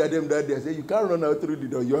 I looked at them that day. I said, you can't run out through the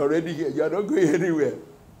door. You're already here. You are not going anywhere.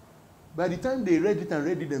 By the time they read it and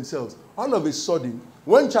read it themselves, all of a sudden,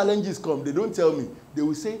 when challenges come, they don't tell me. They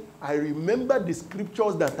will say, I remember the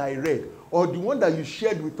scriptures that I read, or the one that you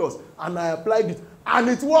shared with us, and I applied it, and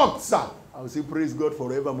it worked, sir. I will say, praise God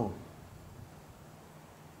forevermore.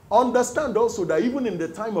 Understand also that even in the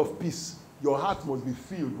time of peace, your heart must be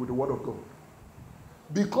filled with the word of God.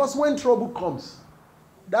 Because when trouble comes,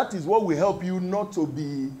 that is what will help you not to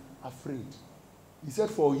be afraid. He said,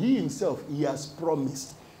 for he himself, he has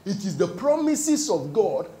promised. It is the promises of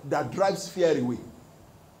God that drives fear away.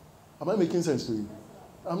 Am I making sense to you?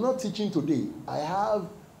 I'm not teaching today. I have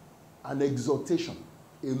an exhortation,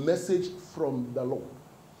 a message from the Lord.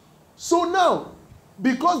 So now,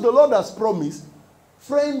 because the Lord has promised,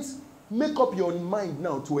 friends, make up your mind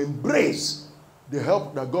now to embrace the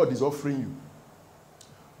help that God is offering you.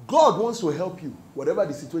 God wants to help you, whatever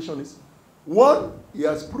the situation is. One, he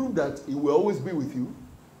has proved that he will always be with you.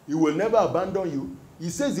 He will never abandon you. He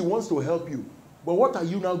says he wants to help you. But what are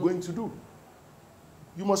you now going to do?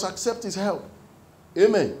 You must accept his help.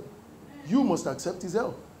 Amen. You must accept his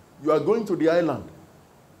help. You are going to the island.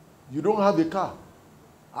 You don't have a car.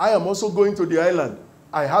 I am also going to the island.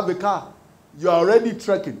 I have a car. You are already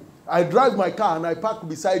trekking. I drive my car and I park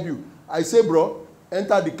beside you. I say, bro,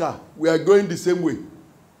 enter the car. We are going the same way.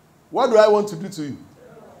 What do I want to do to you?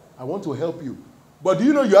 I want to help you. But do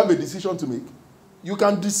you know you have a decision to make? You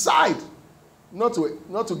can decide not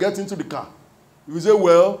to get into the car. You say,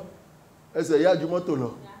 well, I say, yeah,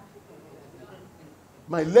 Jumotolo.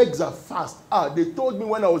 My legs are fast. They told me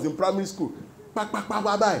when I was in primary school, bye.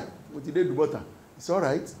 What did they do butter? It's all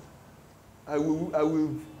right. I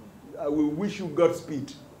will wish you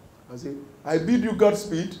Godspeed. I say, I bid you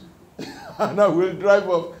Godspeed, and I will drive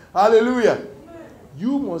off. Hallelujah.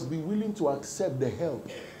 You must be willing to accept the help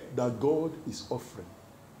that God is offering.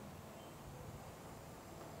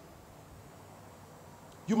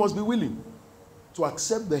 You must be willing to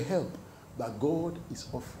accept the help that God is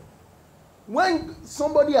offering. When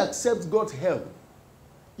somebody accepts God's help,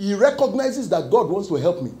 he recognizes that God wants to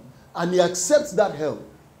help me, and he accepts that help.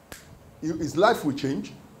 His life will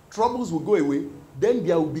change, troubles will go away, then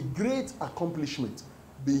there will be great accomplishment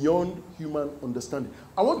beyond human understanding.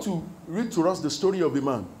 I want to read to us the story of a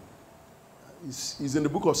man. He's in the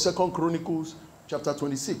book of 2 Chronicles, chapter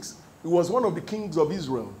 26. He was one of the kings of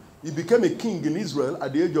Israel. He became a king in Israel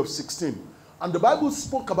at the age of 16. And the Bible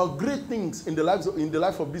spoke about great things in the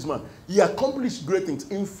life of this man. He accomplished great things.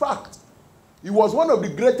 In fact, he was one of the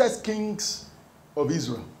greatest kings of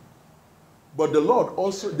Israel. But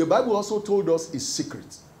the Bible also told us his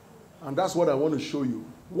secret. And that's what I want to show you.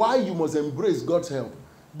 Why you must embrace God's help.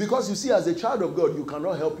 Because you see, as a child of God, you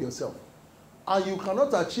cannot help yourself. And you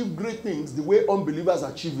cannot achieve great things the way unbelievers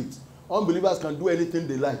achieve it. Unbelievers can do anything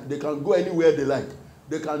they like. They can go anywhere they like.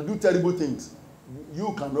 They can do terrible things.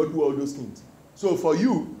 You cannot do all those things. So for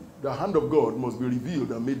you, the hand of God must be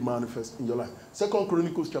revealed and made manifest in your life. 2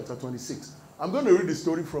 Chronicles chapter 26. I'm going to read the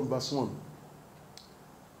story from verse 1.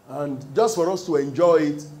 And just for us to enjoy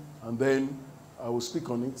it, and then I will speak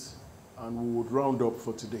on it, and we would round up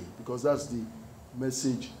for today, because that's the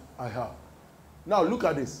message I have. Now look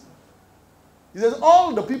at this. He says,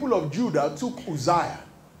 all the people of Judah took Uzziah.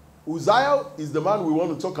 Uzziah is the man we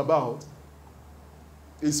want to talk about.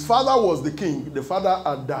 His father was the king. The father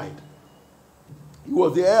had died. He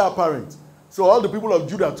was the heir apparent. So all the people of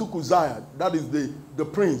Judah took Uzziah. That is the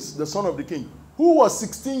prince, the son of the king, who was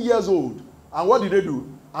 16 years old. And what did they do?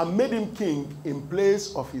 And made him king in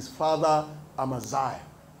place of his father Amaziah.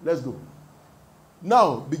 Let's go.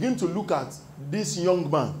 Now, begin to look at this young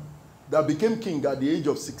man that became king at the age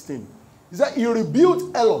of 16. He said he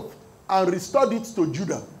rebuilt Eloth and restored it to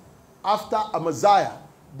Judah after Amaziah,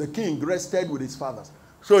 the king, rested with his fathers.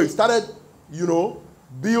 So he started,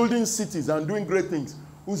 building cities and doing great things.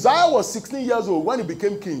 Uzziah was 16 years old when he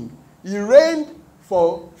became king. He reigned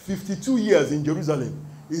for 52 years in Jerusalem.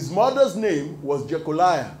 His mother's name was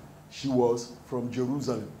Jecoliah. She was from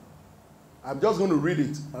Jerusalem. I'm just going to read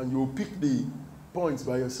it, and you'll pick the points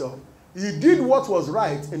by yourself. He did what was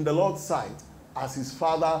right in the Lord's sight, as his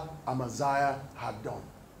father Amaziah had done.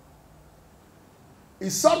 He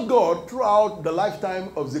sought God throughout the lifetime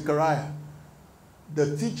of Zechariah,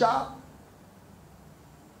 the teacher.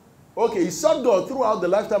 Okay, he sought God throughout the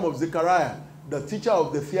lifetime of Zechariah, the teacher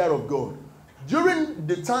of the fear of God. During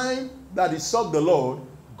the time that he sought the Lord,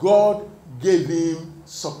 God gave him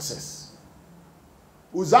success.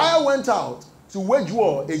 Uzziah went out to wage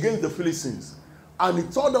war against the Philistines, and he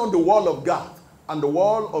tore down the wall of Gath and the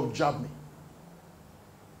wall of Jabneh.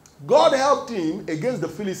 God helped him against the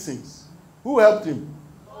Philistines. Who helped him?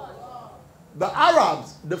 The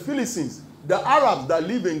Arabs, the Philistines, the Arabs that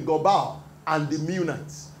live in Gobal and the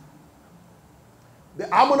Meunites.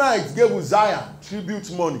 The Ammonites gave Uzziah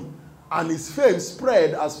tribute money, and his fame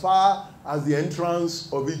spread as far as the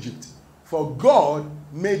entrance of Egypt. For God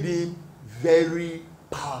made him very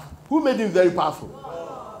powerful. Who made him very powerful?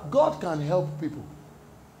 God can help people.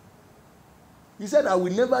 He said, I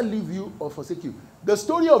will never leave you or forsake you. The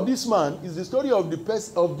story of this man is the story of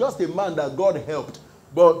of just a man that God helped.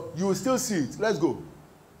 But you will still see it. Let's go.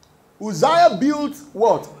 Uzziah built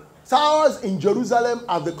what? Towers in Jerusalem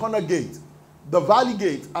at the corner gate, the valley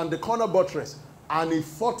gate, and the corner buttress. And he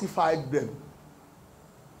fortified them.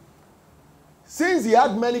 Since he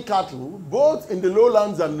had many cattle, both in the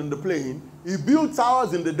lowlands and in the plain, he built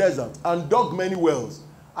towers in the desert and dug many wells.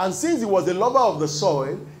 And since he was a lover of the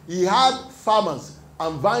soil, he had farmers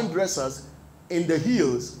and vine dressers in the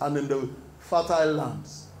hills and in the fertile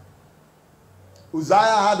lands. Uzziah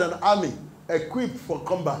had an army equipped for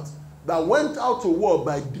combat that went out to war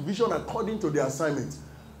by division according to their assignments,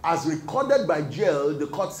 as recorded by Jael, the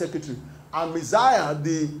court secretary, and Messiah,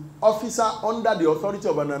 the officer under the authority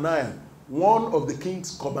of Ananiah, one of the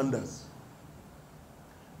king's commanders.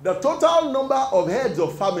 The total number of heads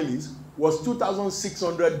of families was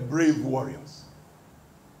 2,600 brave warriors.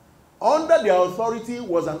 Under their authority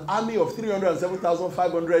was an army of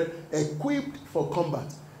 307,500 equipped for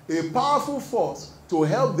combat, a powerful force to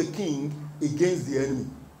help the king against the enemy.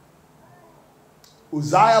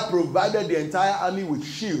 Uzziah provided the entire army with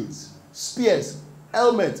shields, spears,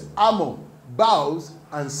 helmets, armor, bows,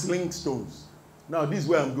 and sling stones. Now, this is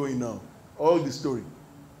where I'm going now. All the story.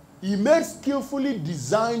 He made skillfully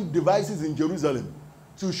designed devices in Jerusalem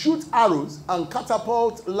to shoot arrows and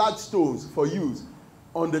catapult large stones for use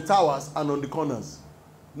on the towers and on the corners.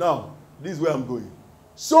 Now, this is where I'm going.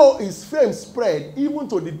 So his fame spread even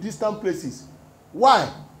to the distant places.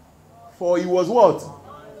 Why? For he was what?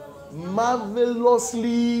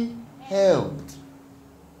 Marvelously helped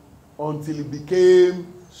until he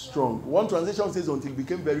became strong. One translation says until he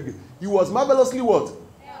became very great. He was marvelously what?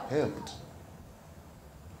 Helped.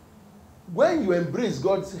 When you embrace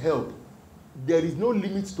God's help, there is no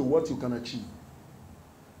limit to what you can achieve.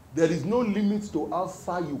 There is no limit to how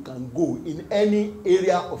far you can go in any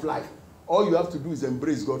area of life. All you have to do is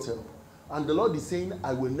embrace God's help. And the Lord is saying,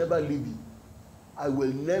 I will never leave you. I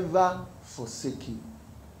will never forsake you.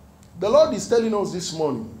 The Lord is telling us this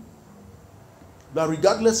morning that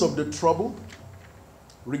regardless of the trouble,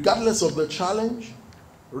 regardless of the challenge,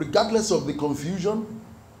 regardless of the confusion,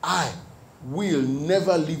 I will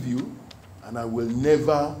never leave you and I will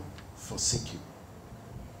never forsake you.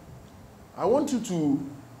 I want you to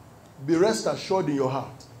be rest assured in your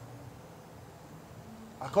heart.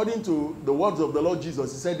 According to the words of the Lord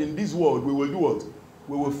Jesus, he said, in this world we will do what?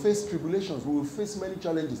 We will face tribulations, we will face many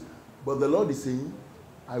challenges. But the Lord is saying,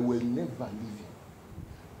 I will never leave you.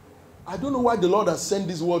 I don't know why the Lord has sent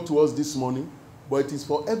this word to us this morning, but it is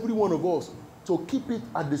for every one of us to keep it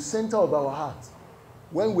at the center of our heart.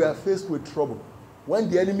 When we are faced with trouble, when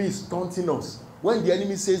the enemy is taunting us, when the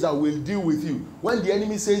enemy says, I will deal with you, when the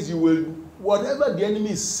enemy says you will, whatever the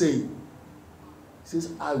enemy is saying, he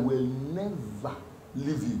says, I will never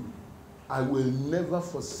leave you. I will never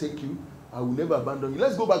forsake you. I will never abandon you.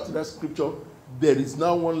 Let's go back to that scripture. There is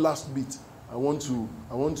now one last bit I want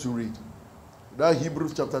to read. That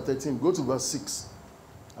Hebrews chapter 13. Go to verse 6.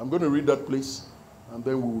 I'm going to read that place and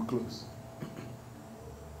then we will close.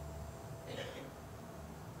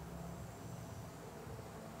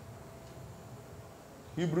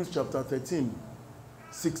 Hebrews chapter 13,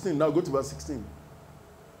 16. Now go to verse 16.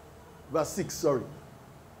 Verse 6, sorry.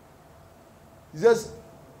 He says,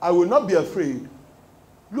 I will not be afraid.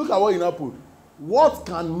 Look at what he now put. What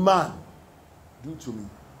can man do to me?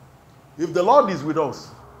 If the Lord is with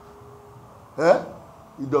us,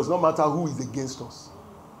 it does not matter who is against us.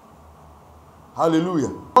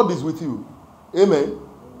 Hallelujah. God is with you. Amen.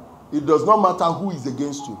 It does not matter who is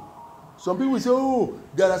against you. Some people say, oh,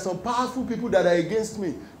 there are some powerful people that are against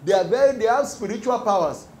me. They have spiritual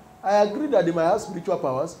powers. I agree that they might have spiritual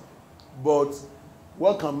powers, but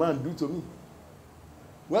what can man do to me?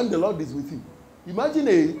 When the Lord is with you. Imagine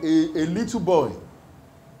a little boy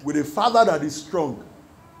with a father that is strong,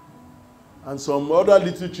 and some other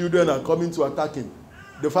little children are coming to attack him.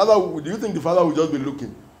 The father, do you think the father will just be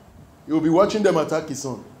looking? He will be watching them attack his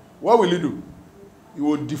son. What will he do? He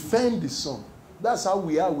will defend his son. That's how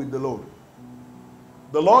we are with the Lord.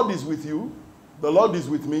 The Lord is with you. The Lord is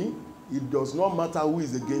with me. It does not matter who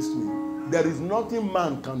is against me. There is nothing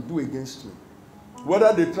man can do against me.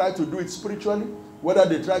 Whether they try to do it spiritually, whether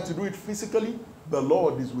they try to do it physically, the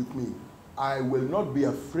Lord is with me. I will not be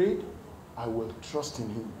afraid. I will trust in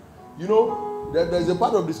him. You know, there's a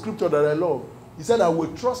part of the scripture that I love. He said, I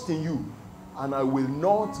will trust in you and I will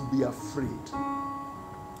not be afraid.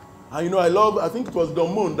 And you know, I think it was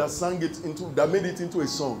Dokun that made it into a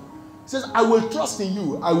song. He says, I will trust in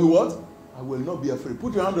you. I will what? I will not be afraid.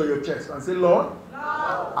 Put your hand on your chest and say, Lord,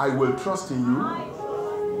 I will trust in you.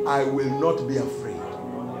 I will not be afraid.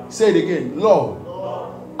 Say it again. Lord,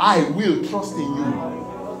 I will trust in you.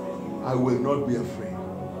 I will not be afraid.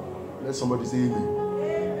 Let somebody say amen.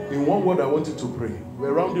 In one word, I want you to pray.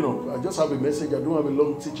 We're rounding up. I just have a message. I don't have a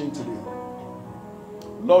long teaching today.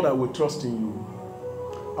 Lord, I will trust in you.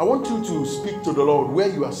 I want you to speak to the Lord where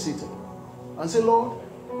you are seated and say, Lord,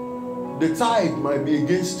 the tide might be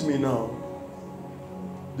against me now.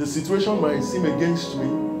 The situation might seem against me.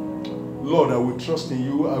 Lord, I will trust in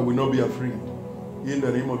you. I will not be afraid. In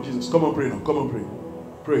the name of Jesus. Come on, pray now. Come on, pray.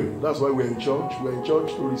 Pray. That's why we're in church. We're in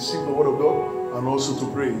church to receive the word of God and also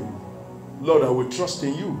to pray. Lord, I will trust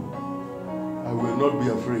in you. I will not be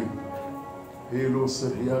afraid.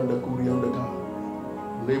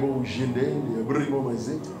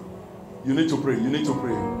 You need to pray. You need to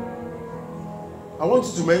pray. I want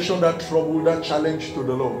you to mention that trouble, that challenge to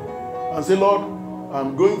the Lord. And say, Lord,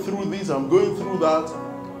 I'm going through this, I'm going through that,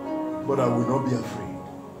 but I will not be afraid.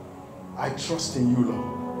 I trust in you,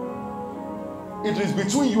 Lord. It is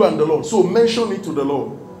between you and the Lord. So mention it to the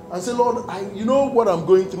Lord. And say, Lord, you know what I'm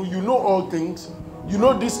going through. You know all things. You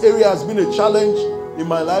know this area has been a challenge in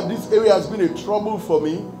my life. This area has been a trouble for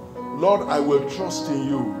me. Lord, I will trust in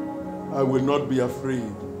you. I will not be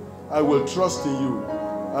afraid. I will trust in you.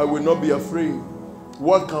 I will not be afraid.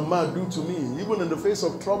 What can man do to me? Even in the face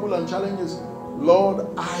of trouble and challenges, Lord,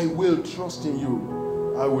 I will trust in you.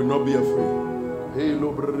 I will not be afraid. Hey,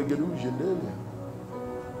 Lord,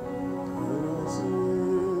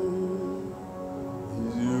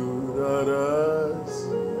 that I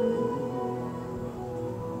see.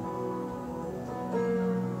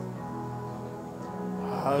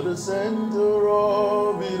 At the center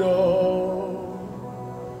of it all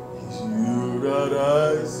is you that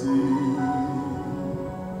I see.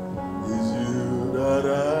 Is you that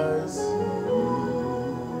I see.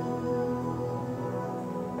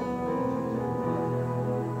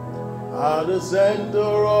 At the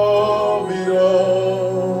center of it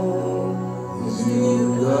all is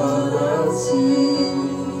you that I see.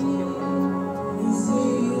 Is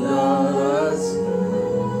you that I see.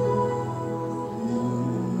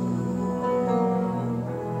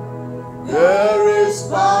 There is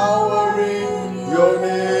power in your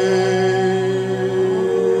name.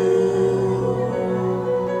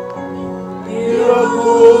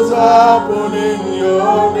 Miracles happen in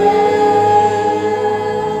your name.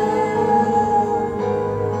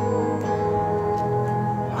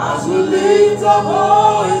 As we lift our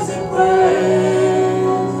voice in praise,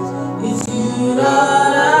 it's you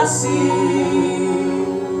that I see.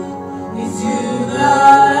 It's you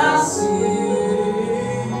that I see.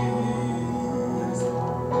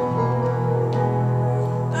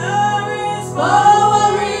 There is power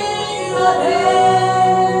in your name.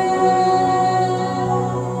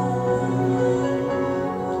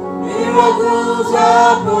 Miracles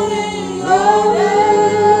happen in your name.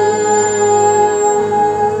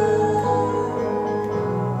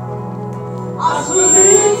 As we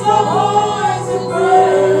lift our voice in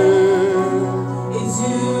praise, it's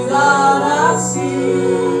you that I see.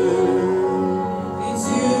 It's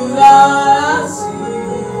you that I see.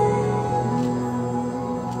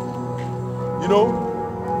 You know,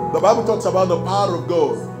 the Bible talks about the power of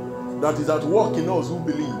God that is at work in us who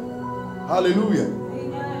believe. Hallelujah.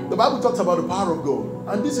 Amen. The Bible talks about the power of God.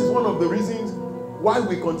 And this is one of the reasons why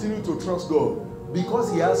we continue to trust God.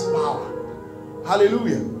 Because he has power.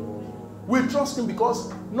 Hallelujah. We trust him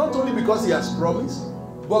because, not only because he has promised,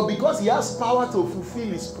 but because he has power to fulfill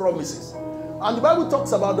his promises. And the Bible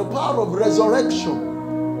talks about the power of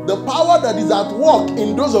resurrection. The power that is at work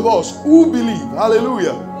in those of us who believe.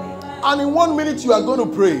 Hallelujah. And in 1 minute you are going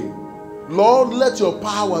to pray, Lord, let your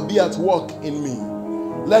power be at work in me.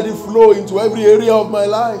 Let it flow into every area of my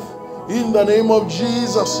life. In the name of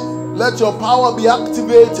Jesus, let your power be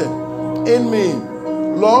activated in me.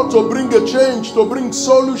 Lord, to bring a change, to bring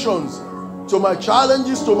solutions to my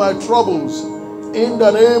challenges, to my troubles. In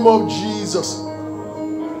the name of Jesus.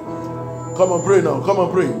 Come on, pray now. Come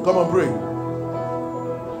on, pray. Come on, pray.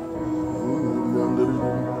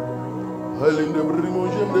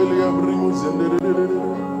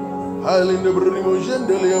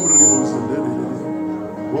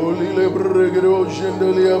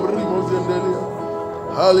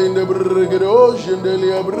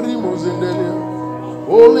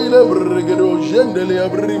 Holy lebregedo gendelia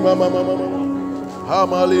brima mama mama.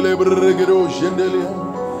 Hamali lebregedo gendelia.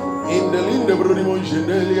 In the linde brimo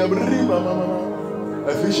gendelia brima mama.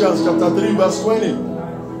 Ephesians chapter 3 verse 20.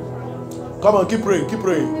 Come on, keep praying, keep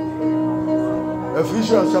praying.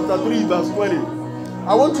 Ephesians chapter 3 verse 20.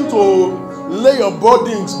 I want you to lay your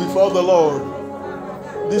burdens before the Lord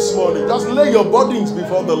this morning. Just lay your burdens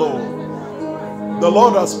before the Lord. The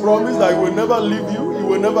Lord has promised that He will never leave you. He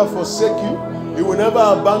will never forsake you. He will never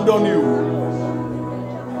abandon you.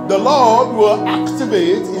 The Lord will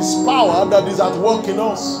activate His power that is at work in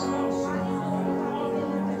us.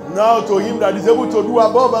 Now to Him that is able to do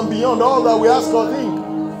above and beyond all that we ask or think,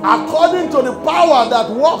 according to the power that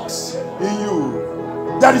works in you.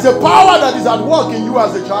 There is a power that is at work in you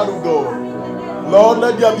as a child of God. Lord,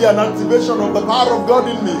 let there be an activation of the power of God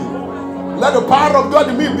in me. Let the power of God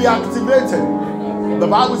in me be activated. The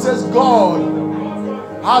Bible says God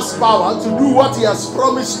has power to do what He has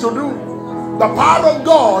promised to do. The power of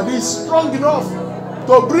God is strong enough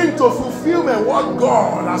to bring to fulfillment what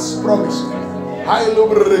God has promised.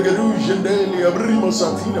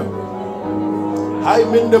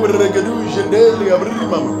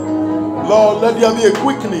 Lord, let there be a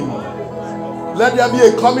quickening. Let there be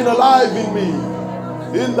a coming alive in me.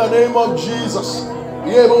 In the name of Jesus.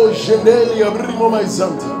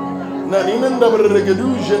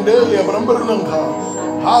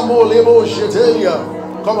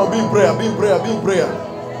 Come on, be in prayer, be in prayer, be in prayer.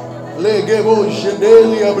 Legebo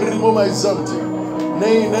jendelia brimo maizanti.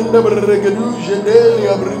 Nei nenda bregedu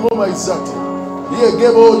jendelia brimo maizanti.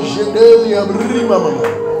 Yegebo jendelia brima mama.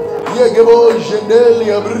 Yegebo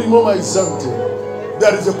jendelia brimo maizanti.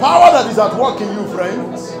 There is a power that is at work in you,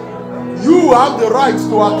 friends. You have the right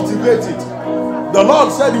to activate it. The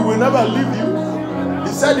Lord said He will never leave you.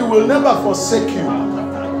 He said He will never forsake you.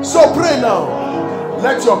 So pray now.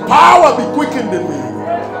 Let your power be quickened in me.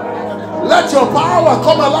 Let your power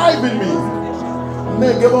come alive in me.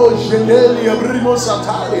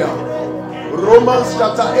 Romans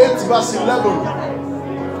chapter 8 verse 11.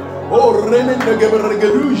 Oh, renin de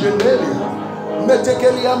gebergedu jendelia.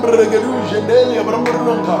 Metekeliam bregedu jendelia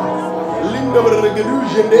brambrunka. Linda bregedu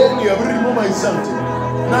jendelia brimo maizante.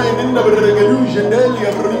 Nine in the bregedu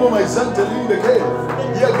jendelia brimo maizante linda ke.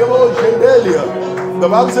 Yegebo jendelia. The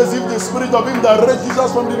Bible says, if the spirit of Him that raised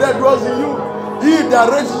Jesus from the dead dwells in you, He that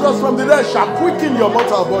raised Jesus from the dead shall quicken your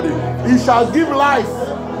mortal body. He shall give life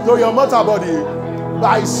to your mortal body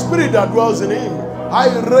by Spirit that dwells in Him.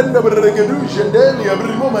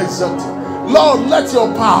 Lord, let your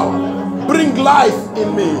power bring life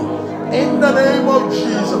in me. In the name of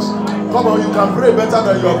Jesus. Come on, you can pray better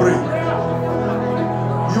than you are praying.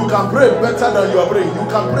 You can pray better than you are praying. You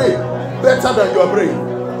can pray better than you are praying.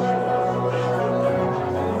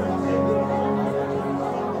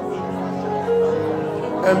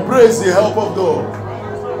 Embrace the help of God.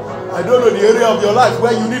 I don't know the area of your life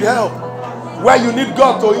where you need help, where you need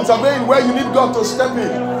God to intervene, where you need God to step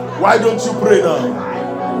in. Why don't you pray now?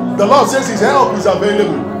 The Lord says His help is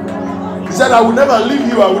available. He said, I will never leave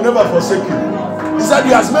you, I will never forsake you. He said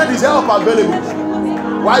He has made His help available.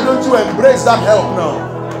 Why don't you embrace that help now?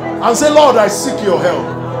 And say, Lord, I seek your help.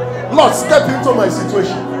 Lord, step into my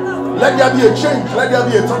situation. Let there be a change. Let there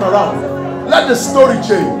be a turnaround. Let the story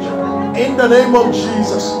change. In the name of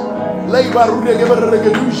Jesus.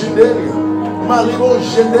 Malibo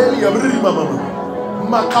jendelia brima mama.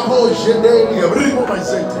 Makapo jendelia brimo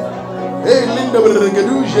maizente. Hey linda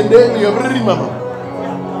bregedu jendelia brima mama.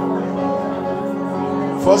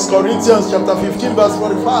 1 Corinthians chapter 15 verse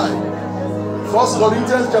 45. 1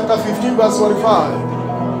 Corinthians chapter 15 verse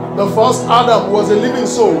 45. The first Adam was a living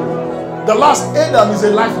soul. The last Adam is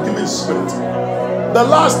a life-giving spirit. The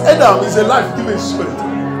last Adam is a life-giving spirit.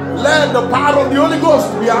 Let the power of the Holy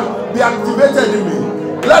Ghost be activated in me.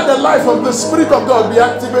 Let the life of the Spirit of God be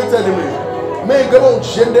activated in me.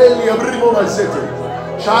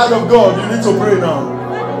 Child of God, you need to pray now.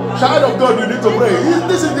 Child of God, you need to pray.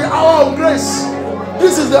 This is the hour of grace.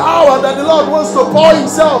 This is the hour that the Lord wants to pour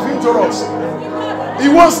Himself into us. He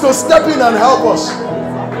wants to step in and help us.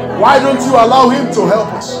 Why don't you allow Him to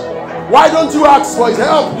help us? Why don't you ask for His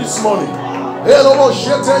help this morning? He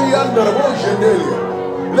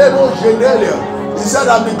said,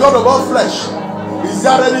 I'm the God of all flesh. Is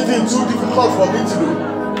there anything too difficult for me to do?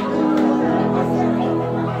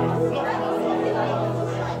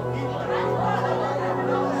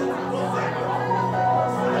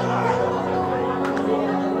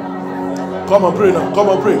 Come and pray now. Come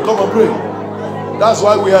and pray. Come and pray. That's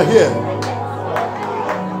why we are here.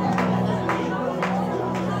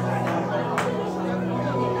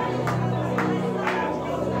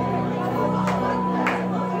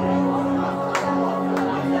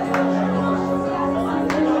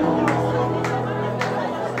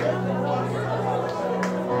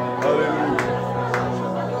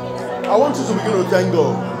 want you to begin to thank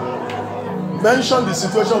God. Mention the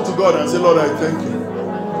situation to God and say, Lord, I thank you.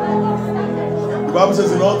 The Bible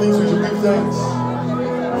says in all things we should give thanks.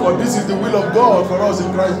 For this is the will of God for us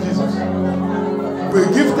in Christ Jesus. We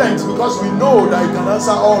give thanks because we know that He can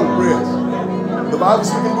answer all prayers. The Bible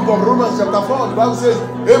speaking in the book of Romans chapter 4, the Bible says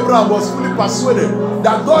Abraham was fully persuaded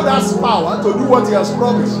that God has power to do what He has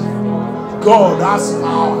promised. God has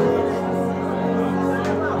power.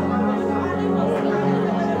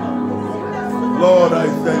 Lord, I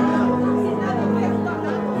thank you.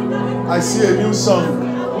 I see a new song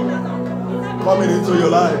coming into your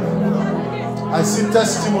life. I see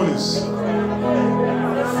testimonies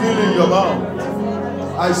filling your mouth.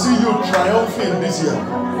 I see you triumphing this year.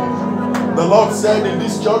 The Lord said in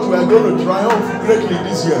this church, we are going to triumph greatly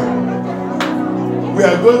this year. We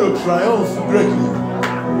are going to triumph greatly.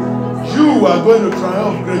 You are going to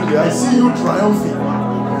triumph greatly. I see you triumphing.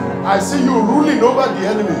 I see you ruling over the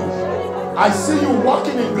enemies. I see you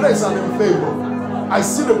walking in grace and in favor. I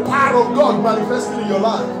see the power of God manifesting in your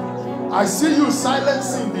life. I see you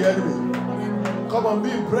silencing the enemy. Come and be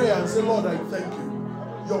in prayer and say, Lord, I thank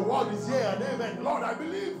you. Your word is here and amen. Lord, I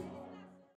believe.